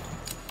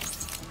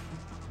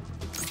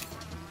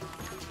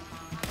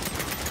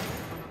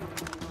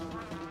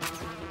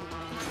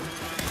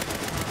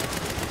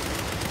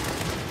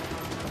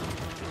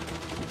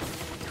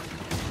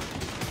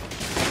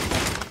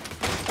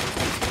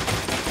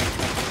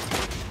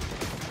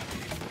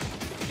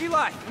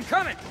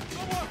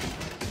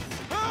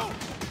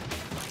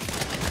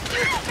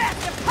 You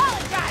best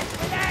apologize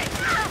for that!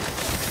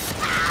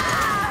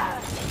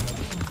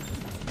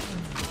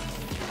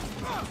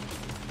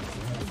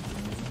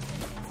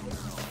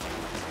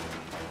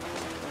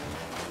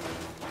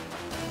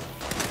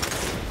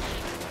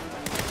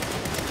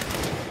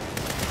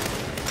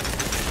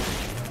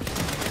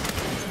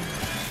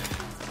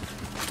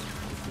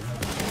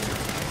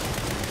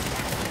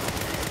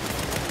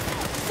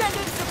 Send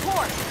in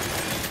support!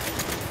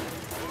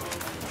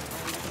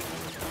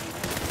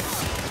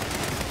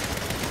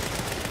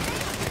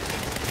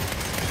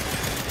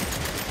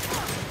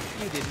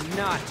 You did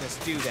not just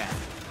do that.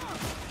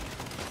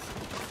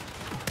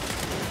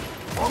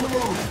 On the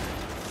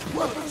move!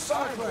 Weapon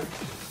cycling!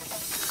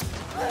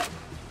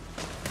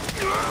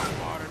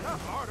 Harder, not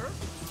harder.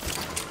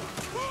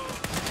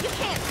 You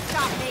can't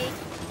stop me!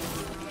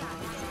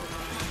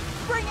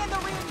 Bring in the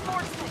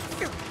reinforcements!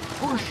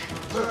 Push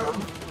them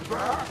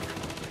back!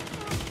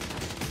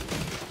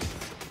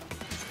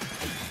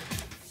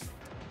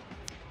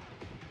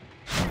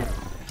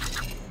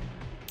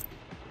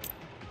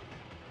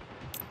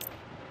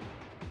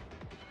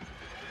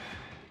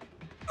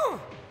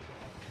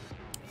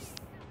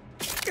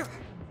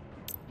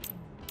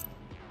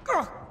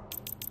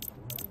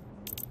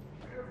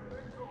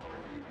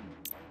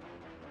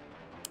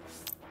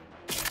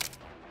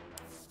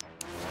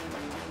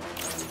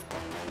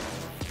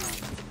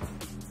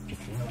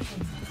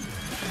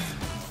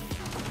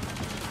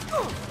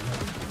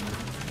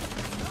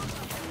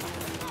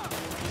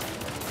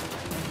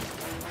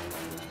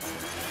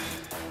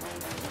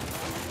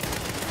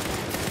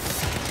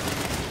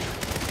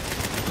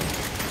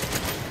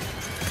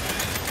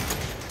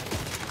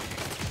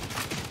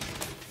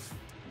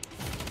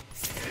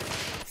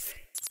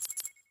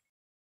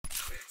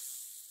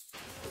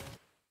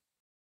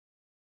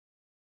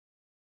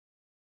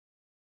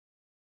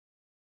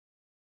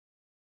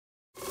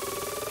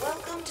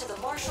 Welcome to the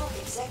Marshall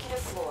Executive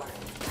Floor.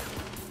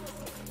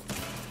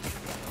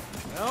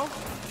 Well,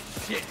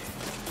 shit.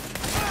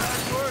 Bad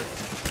words.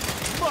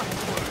 Much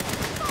worse.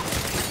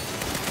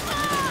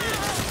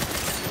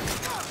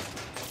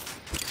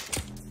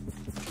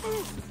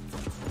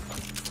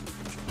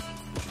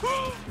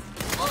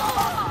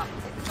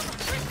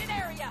 Prison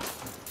area!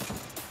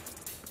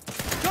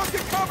 Duck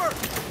and cover!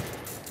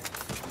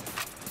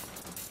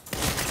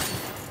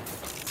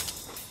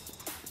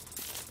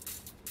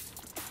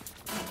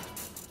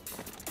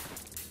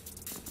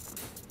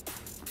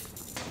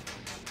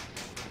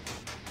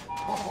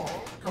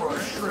 Oh, go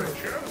straight,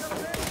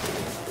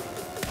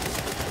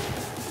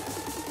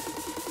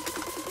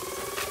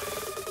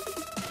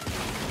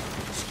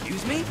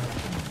 Excuse me?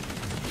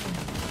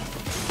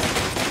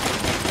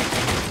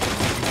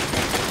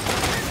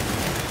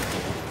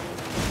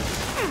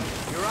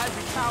 Your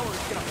ivory tower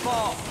is gonna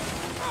fall.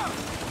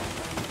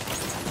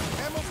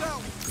 Ammo's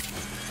out.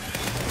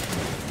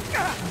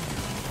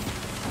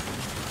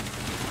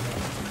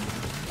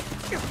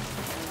 You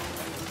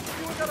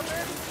got a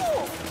man?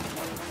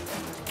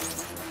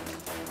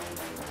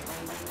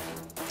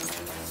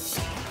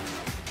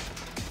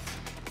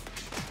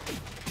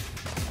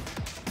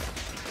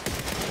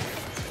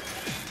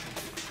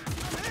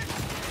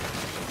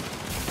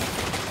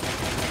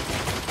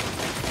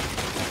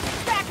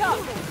 Back up!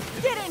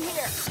 Get in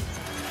here!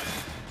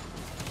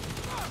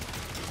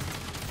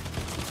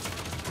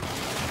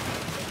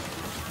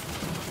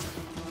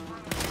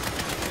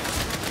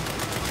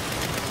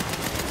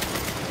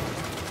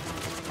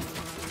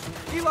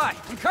 Eli,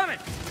 I'm coming!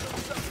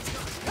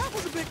 That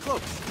was a bit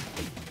close.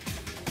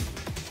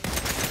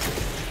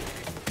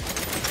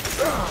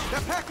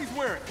 That pack he's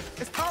wearing,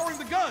 it's powering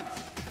the guns!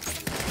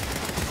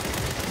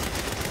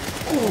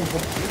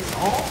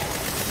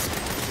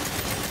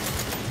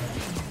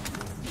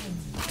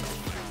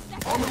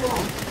 On the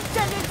move!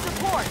 Send in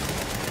support!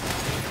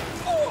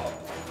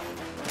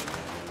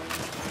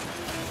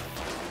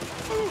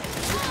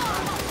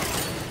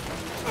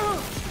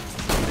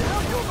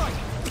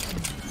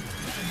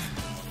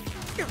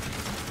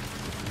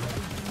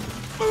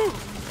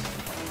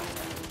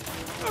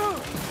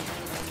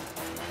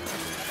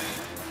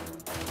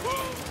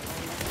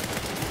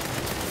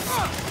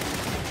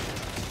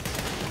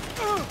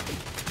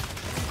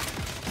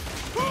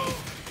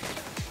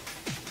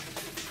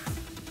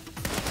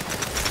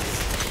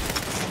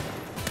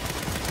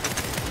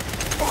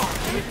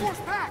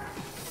 Reinforce back!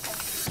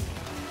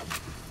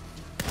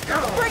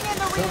 Bring in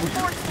the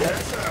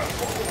reinforcements!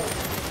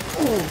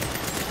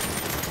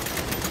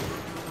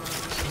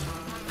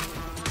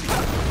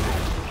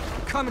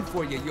 Coming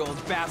for you, you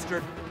old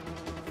bastard!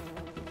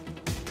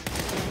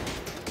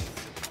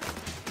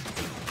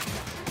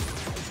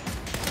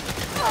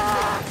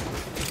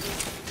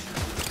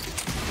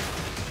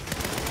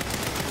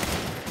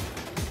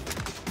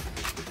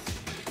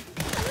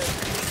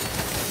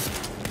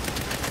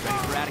 Ready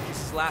for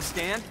Atticus' last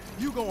stand?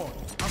 You go on.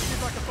 I'll see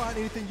if I can find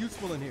anything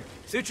useful in here.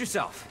 Suit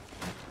yourself.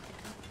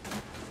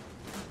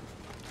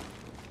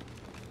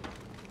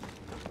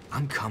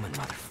 I'm coming,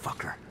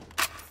 motherfucker.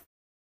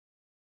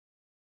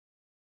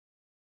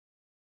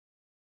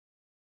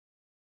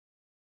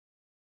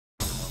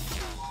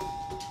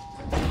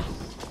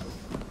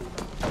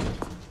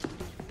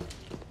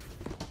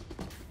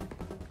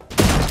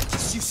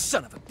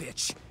 Son of a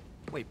bitch.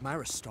 Wait,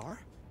 Myra Starr?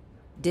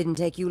 Didn't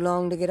take you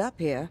long to get up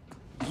here.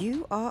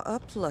 You are a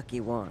plucky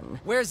one.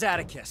 Where's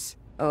Atticus?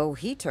 Oh,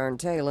 he turned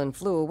tail and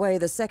flew away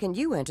the second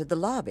you entered the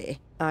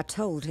lobby. I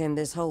told him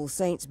this whole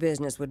Saints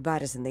business would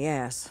bite us in the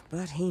ass,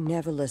 but he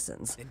never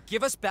listens. Then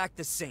give us back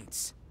the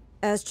Saints.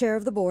 As chair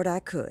of the board, I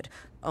could.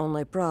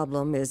 Only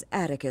problem is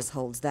Atticus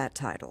holds that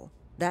title.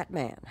 That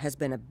man has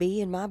been a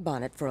bee in my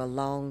bonnet for a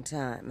long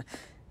time.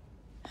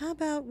 How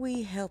about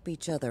we help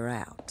each other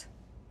out?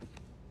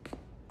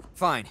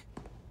 Fine.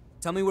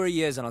 Tell me where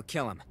he is and I'll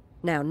kill him.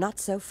 Now, not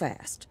so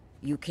fast.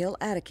 You kill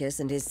Atticus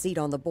and his seat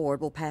on the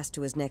board will pass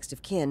to his next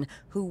of kin,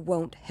 who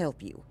won't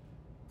help you.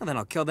 Well, then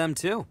I'll kill them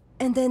too.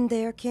 And then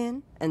their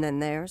kin, and then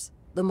theirs.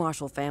 The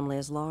Marshall family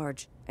is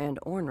large and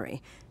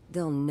ornery.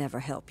 They'll never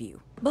help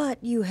you. But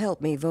you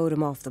help me vote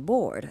him off the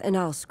board, and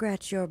I'll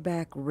scratch your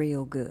back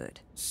real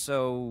good.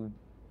 So,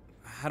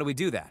 how do we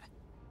do that?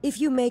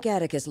 If you make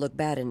Atticus look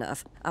bad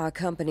enough, our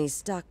company's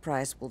stock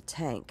price will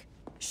tank.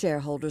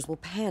 Shareholders will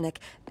panic,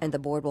 and the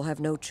board will have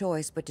no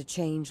choice but to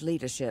change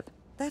leadership.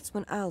 That's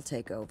when I'll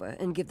take over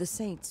and give the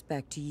Saints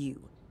back to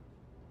you.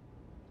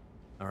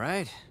 All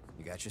right,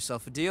 you got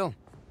yourself a deal.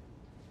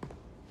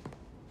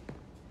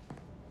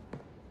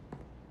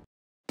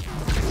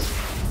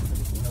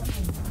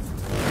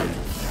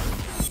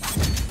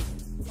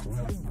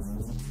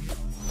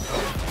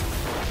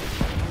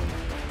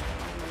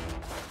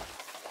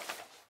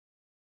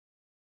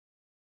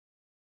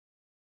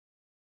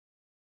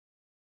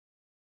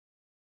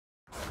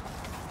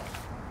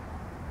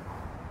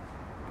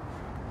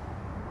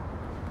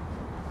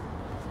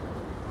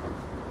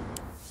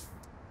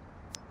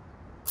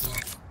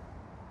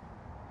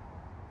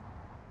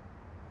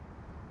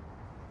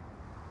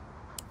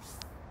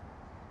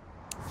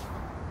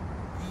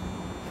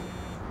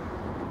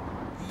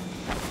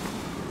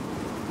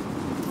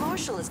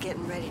 Marshall is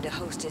getting ready to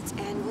host its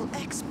annual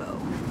expo.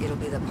 It'll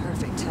be the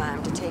perfect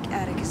time to take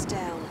Atticus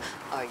down.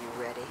 Are you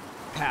ready?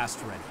 Past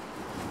ready.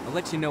 I'll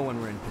let you know when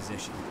we're in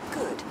position.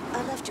 Good.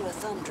 I left you a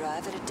thumb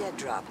drive at a dead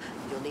drop.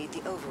 You'll need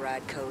the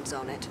override codes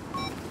on it.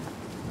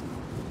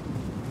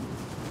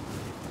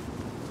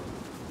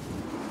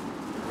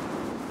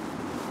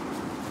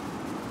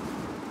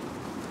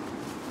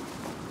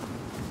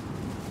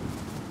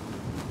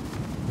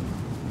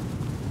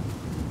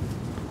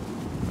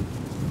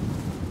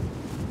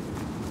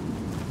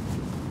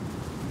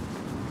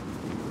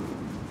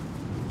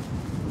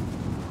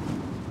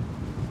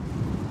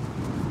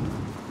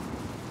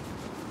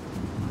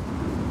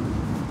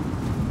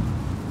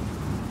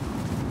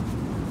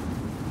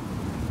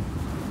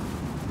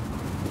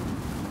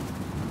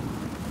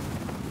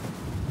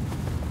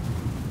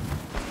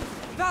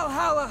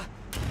 Valhalla!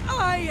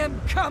 I am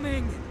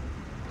coming!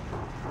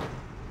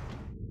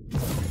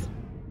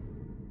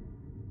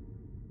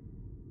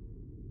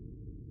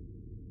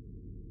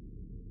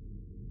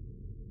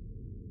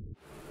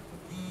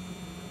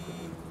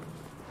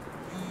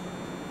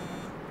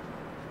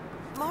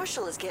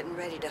 Marshall is getting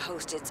ready to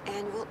host its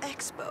annual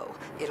expo.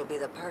 It'll be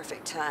the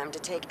perfect time to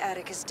take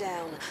Atticus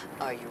down.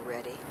 Are you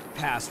ready?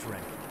 Past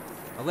ready.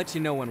 I'll let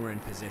you know when we're in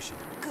position.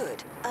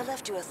 Good. I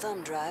left you a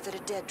thumb drive at a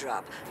dead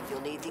drop.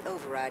 You'll need the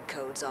override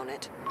codes on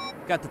it.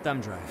 Got the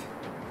thumb drive.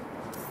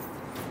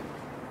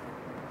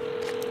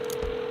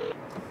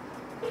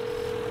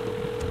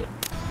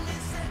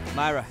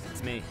 Myra,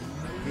 it's me.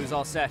 Crew's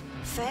all set.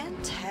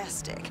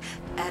 Fantastic.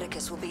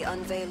 Atticus will be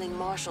unveiling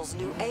Marshall's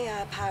new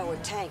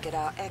AI-powered tank at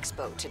our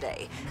expo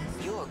today.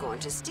 You're going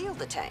to steal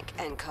the tank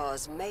and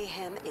cause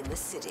mayhem in the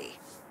city.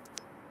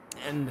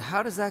 And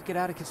how does that get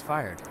Atticus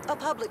fired? A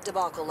public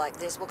debacle like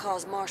this will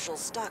cause Marshall's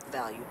stock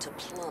value to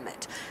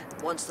plummet.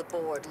 Once the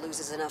board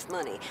loses enough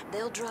money,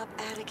 they'll drop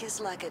Atticus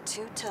like a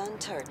 2-ton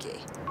turkey.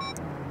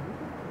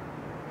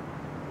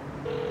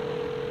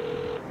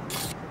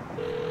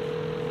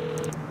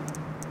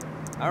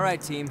 All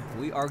right, team.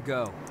 We are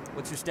go.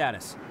 What's your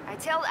status? I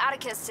tailed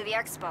Atticus to the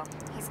expo.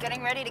 He's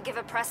getting ready to give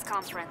a press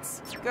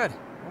conference. Good.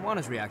 I want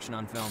his reaction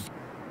on film.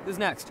 Who's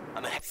next?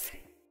 I'm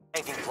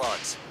tanking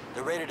plugs.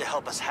 They're ready to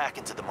help us hack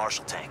into the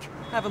Marshall tank.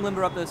 Have him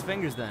limber up those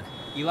fingers then.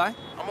 Eli?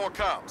 I'm on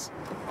comms.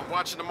 I'm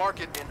watching the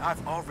market, and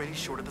I've already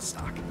shorted the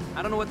stock.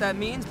 I don't know what that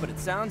means, but it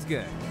sounds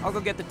good. I'll go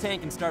get the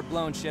tank and start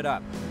blowing shit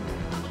up.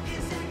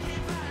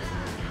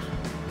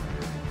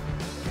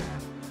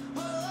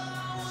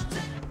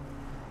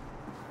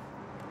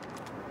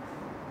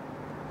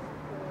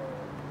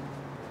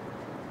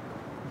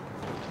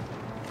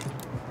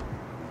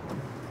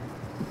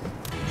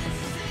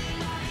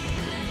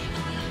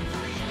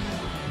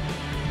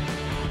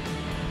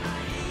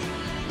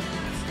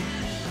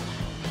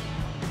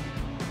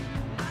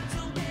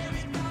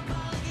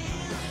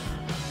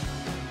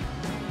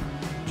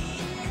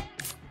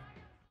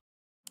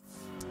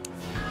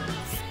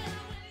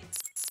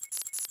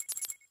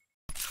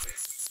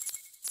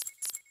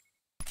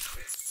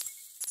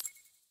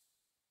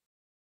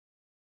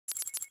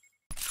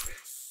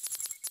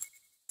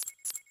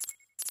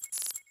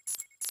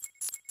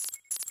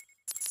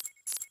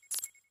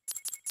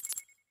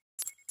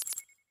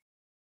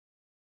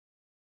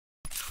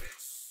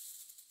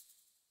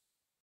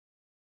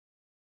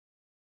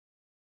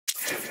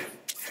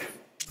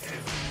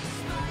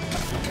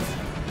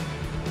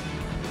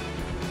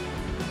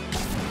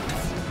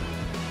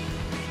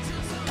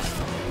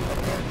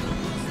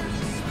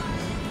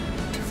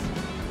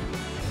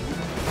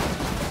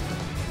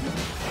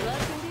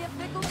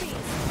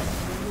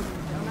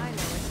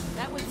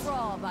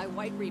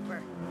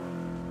 Reaper.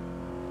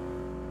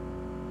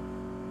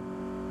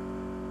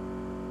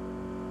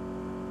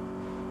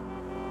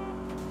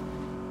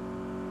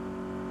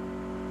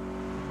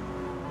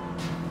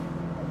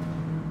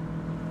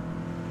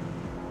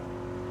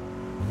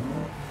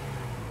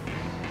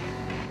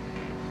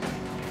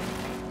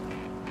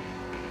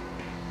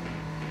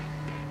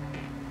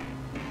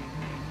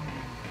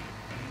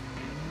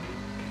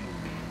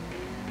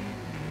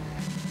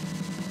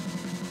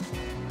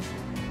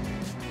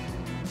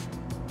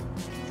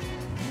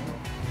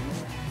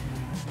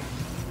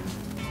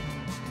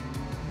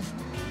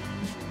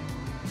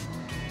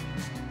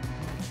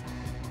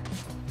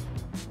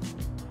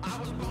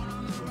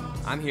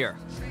 I'm here.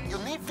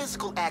 You'll need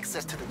physical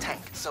access to the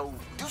tank, so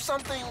do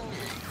something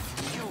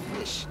you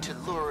wish to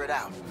lure it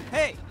out.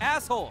 Hey,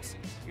 assholes!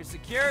 Your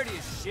security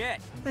is shit.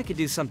 I could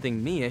do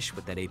something me-ish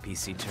with that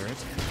APC turret.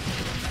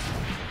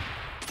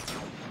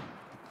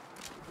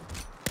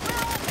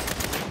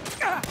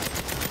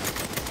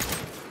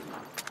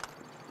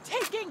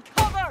 Taking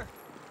cover!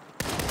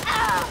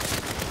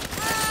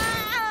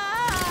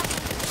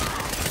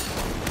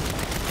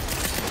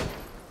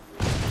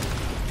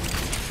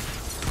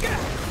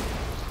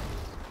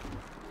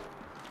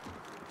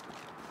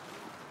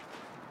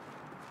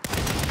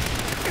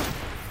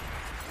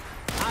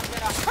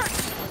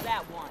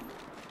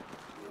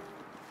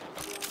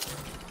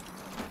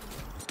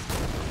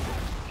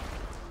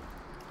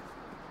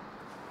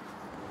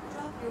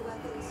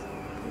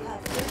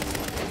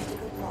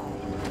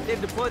 They've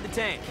deployed the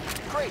tank.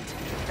 Great.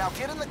 Now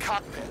get in the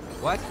cockpit.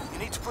 What? You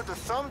need to put the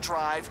thumb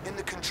drive in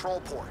the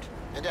control port.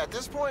 And at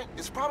this point,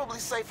 it's probably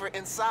safer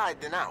inside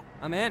than out.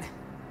 I'm in.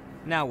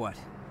 Now what?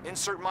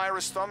 Insert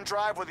Myra's thumb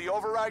drive with the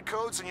override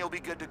codes and you'll be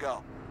good to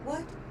go.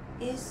 What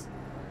is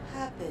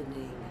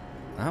happening?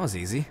 That was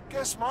easy.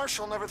 Guess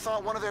Marshall never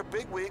thought one of their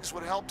bigwigs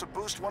would help to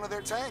boost one of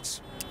their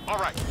tanks. All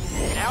right,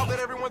 now that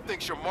everyone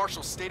thinks you're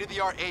Marshall's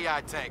state-of-the-art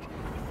AI tank,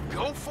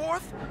 go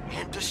forth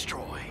and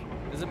destroy.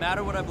 Does it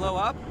matter what I blow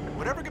up?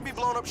 Whatever can be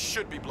blown up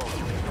should be blown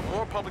up. The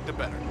more public, the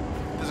better.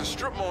 There's a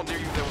strip mall near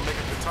you that will make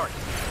a good target.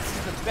 This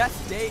is the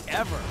best day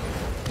ever.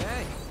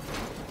 Hey.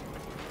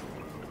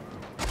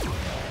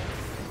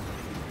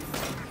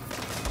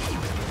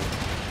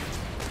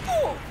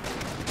 Oh!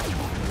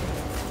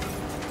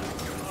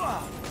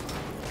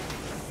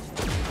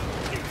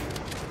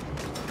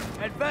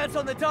 Advance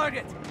on the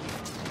target!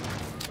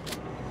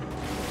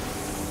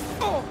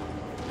 Oh!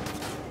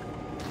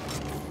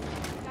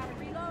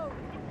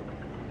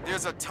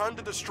 There's a ton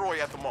to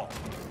destroy at the mall.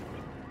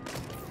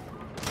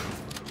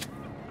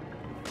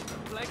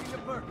 Flanking a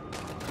bird.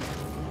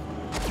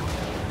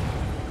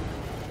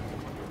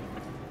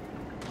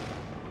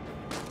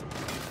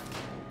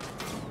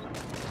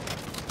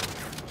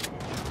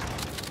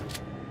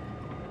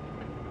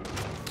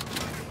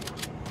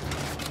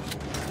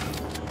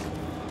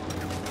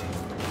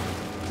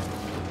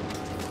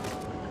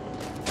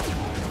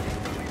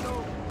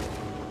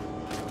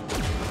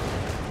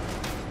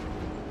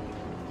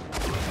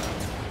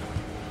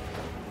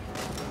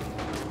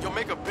 You'll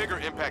make a bigger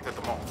impact at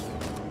the mall.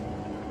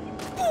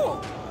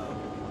 Oh!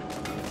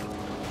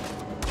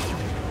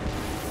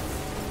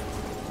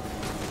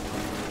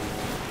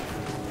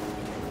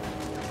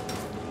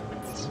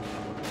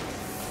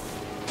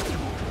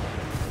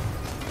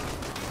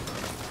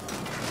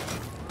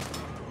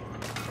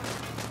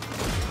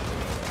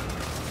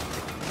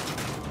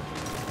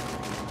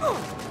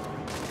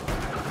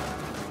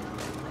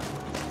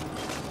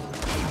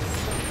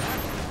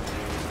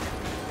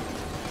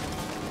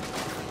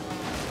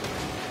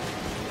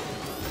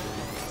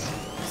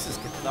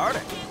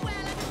 Cathartic.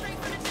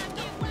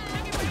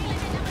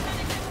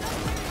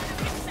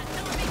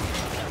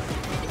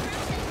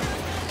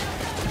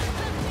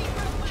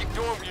 Keep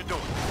doing what you're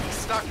doing. The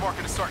stock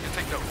market is starting to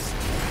take notice.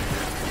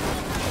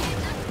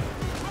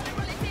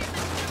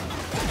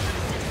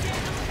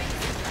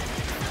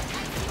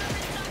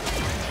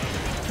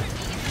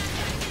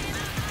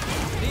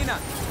 Nina,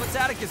 what's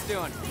Atticus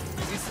doing?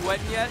 Is he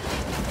sweating yet?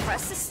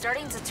 Press is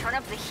starting to turn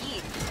up the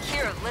heat.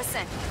 Here,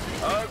 listen.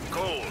 Our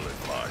goal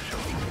at Marshall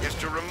is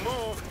to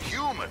remove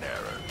human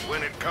error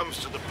when it comes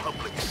to the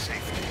public's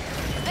safety.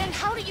 Then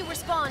how do you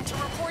respond to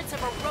reports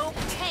of a rogue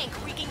tank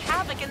wreaking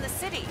havoc in the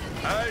city?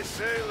 I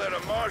say let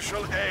a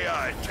Marshall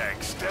AI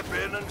tank step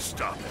in and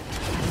stop it.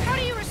 How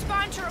do you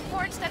respond to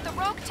reports that the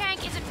rogue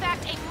tank is in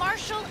fact a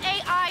Marshall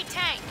AI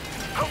tank?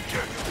 How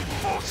dare you!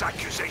 False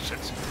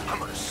accusations! I'm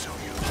gonna sue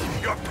you,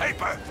 your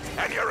paper,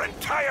 and your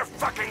entire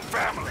fucking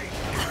family!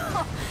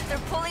 They're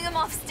pulling him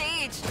off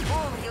stage.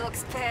 Oh, he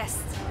looks pissed.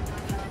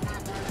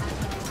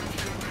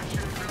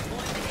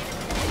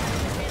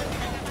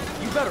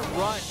 You better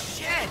run.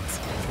 Shit!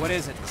 What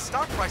is it? The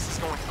stock price is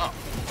going up.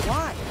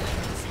 Why?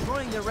 It's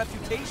ruining their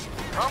reputation.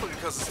 Probably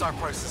because the stock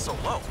price is so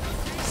low.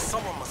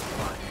 Someone must be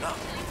buying it up.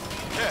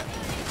 Yeah,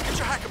 get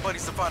your hacker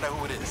buddies to find out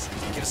who it is.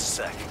 Give us a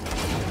sec.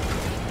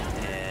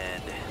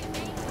 And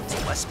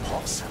it's Les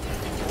Paulson,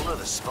 owner of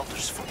the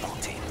Smelters football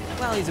team.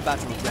 Well, he's about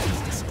to regret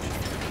his decision.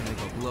 I'm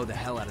gonna go blow the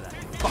hell out of that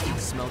fucking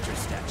smelter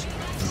statue.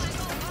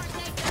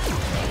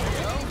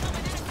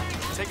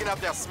 Take Taking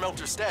out that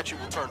smelter statue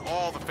will turn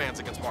all the fans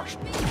against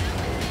Marshall.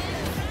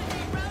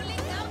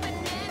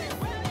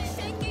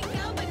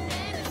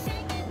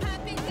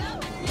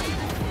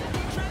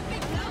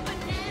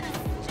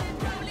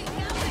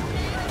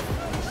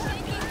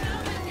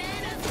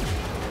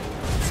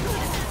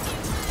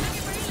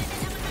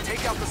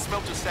 Take out the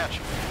smelter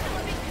statue.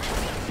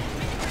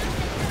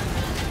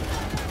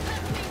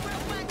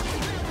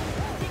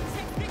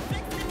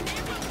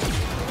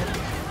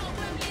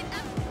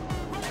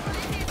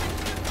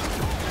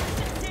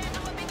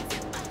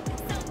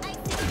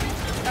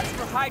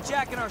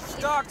 Hijacking our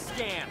stock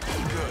scan.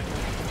 Good.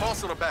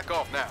 Also to back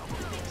off now.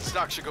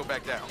 Stock should go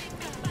back down.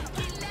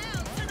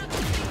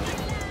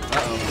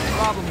 Uh-oh.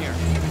 Problem here.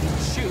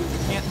 Shoot, we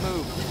can't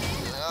move.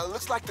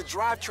 Looks like the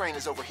drivetrain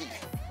is overheating.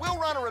 We'll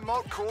run a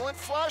remote coolant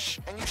flush,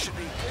 and you should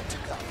be good to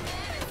go.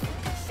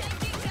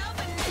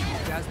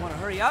 You guys want to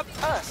hurry up?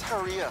 Us,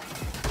 hurry up.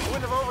 You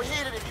wouldn't have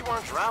overheated if you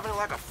weren't driving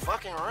like a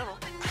fucking rental.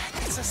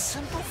 It's a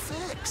simple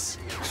fix.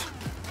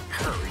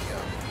 Hurry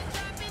up.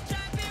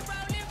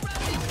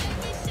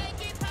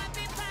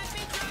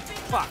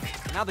 Fuck,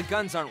 now the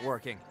guns aren't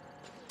working.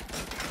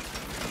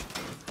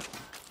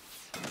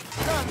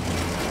 Done.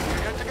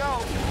 You're good to go.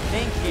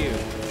 Thank you.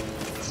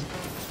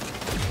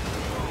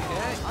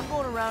 Okay, I'm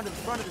going around to the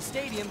front of the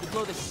stadium to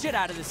blow the shit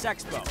out of this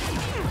expo.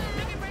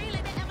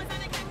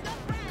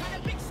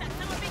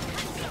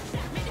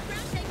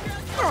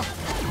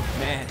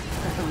 Man,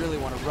 I really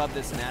want to rub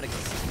this in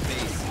Atticus'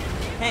 face.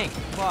 Hank,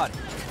 Claude,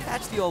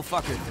 patch the old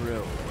fucker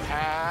through.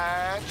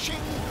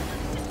 Patching.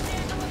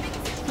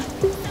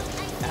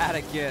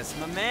 Atticus,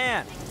 my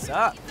man, what's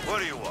up? What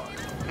do you want?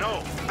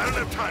 No, I don't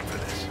have time for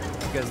this.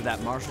 Because of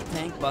that Marshall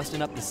tank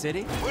busting up the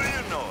city? What do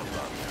you know about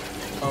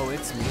that? Oh,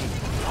 it's me.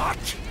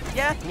 What?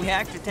 Yeah, we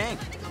hacked your tank.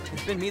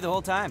 It's been me the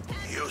whole time.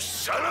 You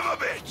son of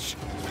a bitch!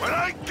 When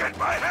I get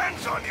my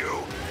hands on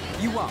you...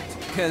 You won't,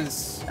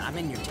 because I'm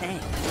in your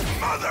tank.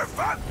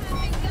 Motherfucker!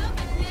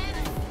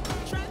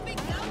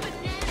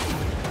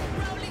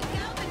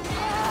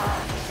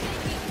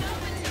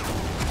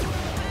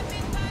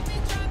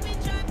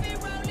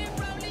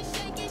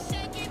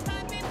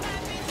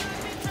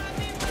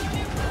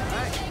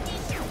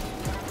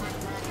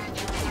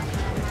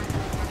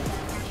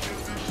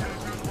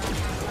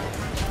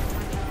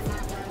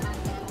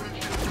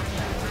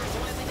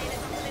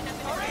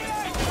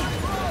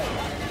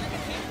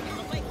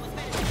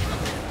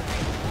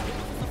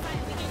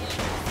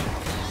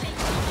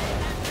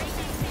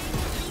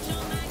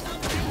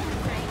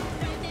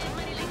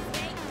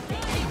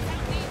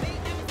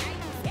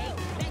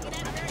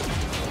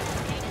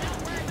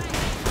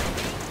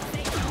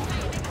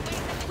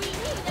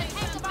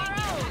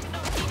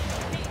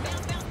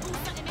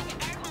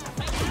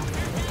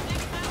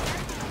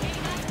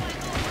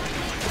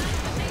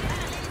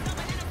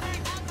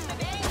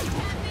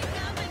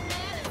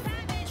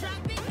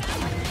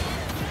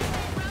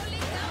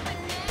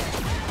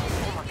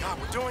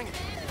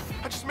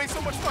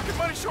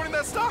 Shorting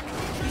that stock?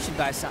 You should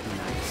buy something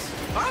nice.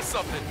 Buy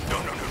something?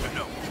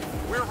 No.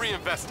 We're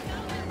reinvesting.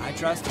 I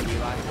trust you,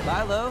 Eli.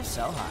 Buy low,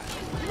 sell high.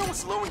 You know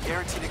what's low and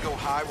guaranteed to go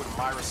high when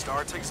Myra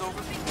Star takes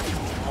over?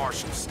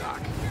 Marshall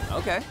stock.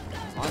 Okay,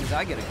 as long as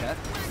I get a cut.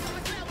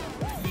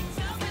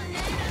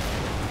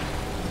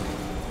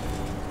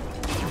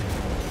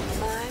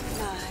 My,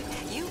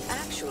 you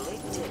actually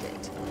did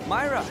it.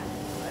 Myra,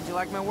 how'd you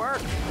like my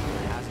work?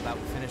 How's about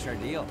we finish our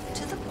deal?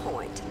 To the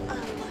point. I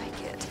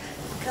like it.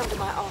 Come to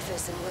my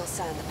office and we'll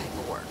sign the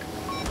paperwork.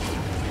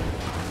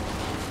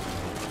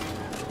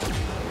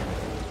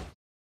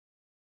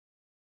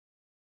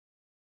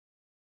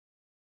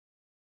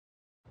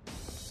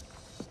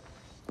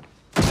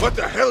 What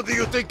the hell do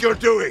you think you're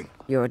doing?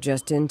 You're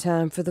just in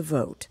time for the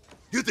vote.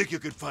 You think you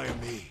could fire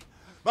me?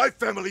 My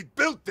family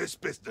built this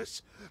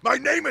business. My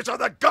name is on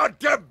the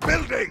goddamn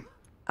building!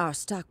 Our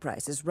stock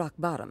price is rock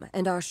bottom,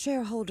 and our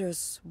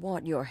shareholders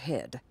want your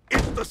head.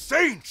 It's the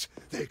Saints!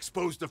 They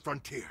exposed the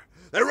frontier.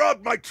 They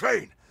robbed my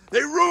train.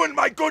 They ruined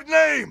my good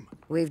name!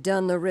 We've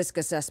done the risk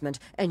assessment,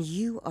 and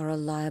you are a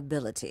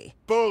liability.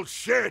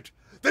 Bullshit!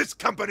 This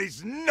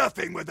company's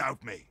nothing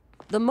without me!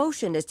 The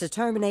motion is to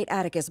terminate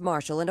Atticus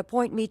Marshall and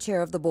appoint me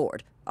chair of the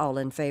board. All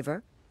in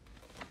favor?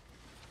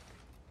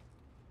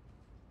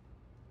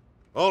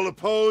 All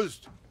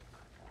opposed?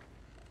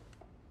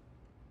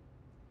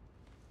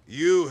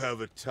 You have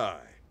a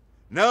tie.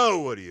 Now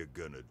what are you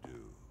gonna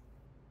do?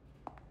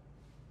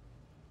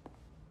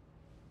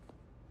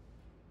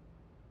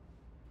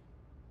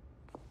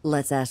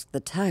 Let's ask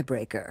the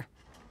tiebreaker.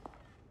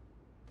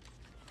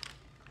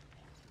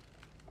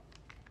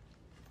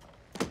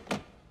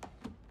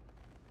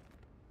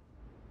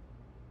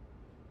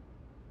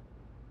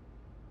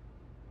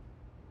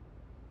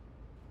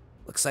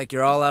 Looks like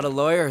you're all out of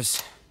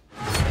lawyers.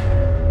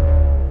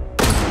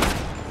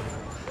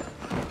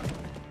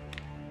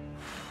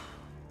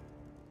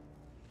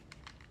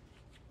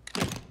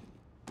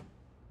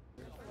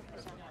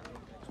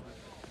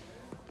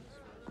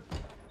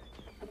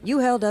 You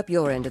held up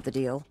your end of the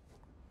deal.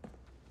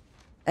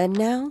 And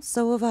now,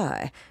 so have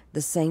I.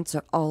 The Saints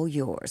are all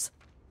yours.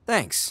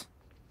 Thanks.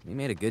 We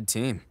made a good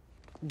team.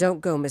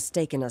 Don't go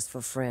mistaking us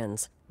for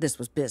friends. This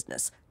was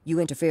business. You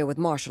interfere with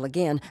Marshall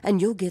again,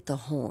 and you'll get the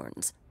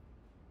horns.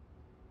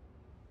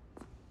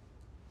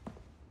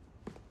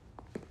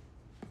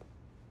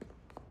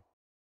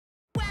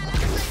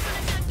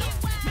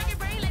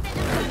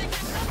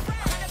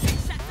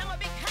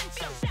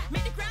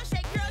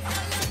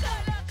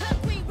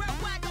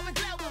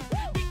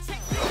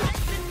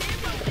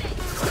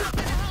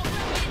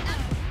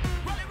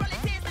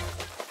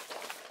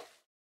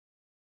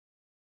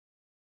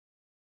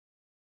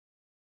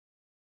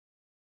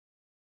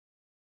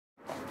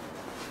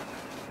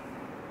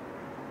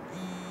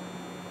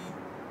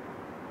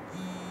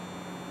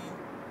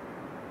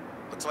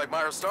 Looks like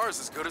Myra Starr's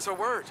as good as her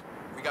word.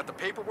 We got the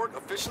paperwork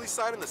officially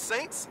signing the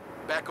Saints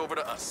back over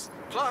to us.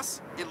 Plus,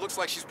 it looks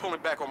like she's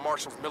pulling back on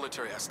Marshall's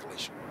military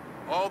escalation.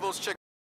 All those checks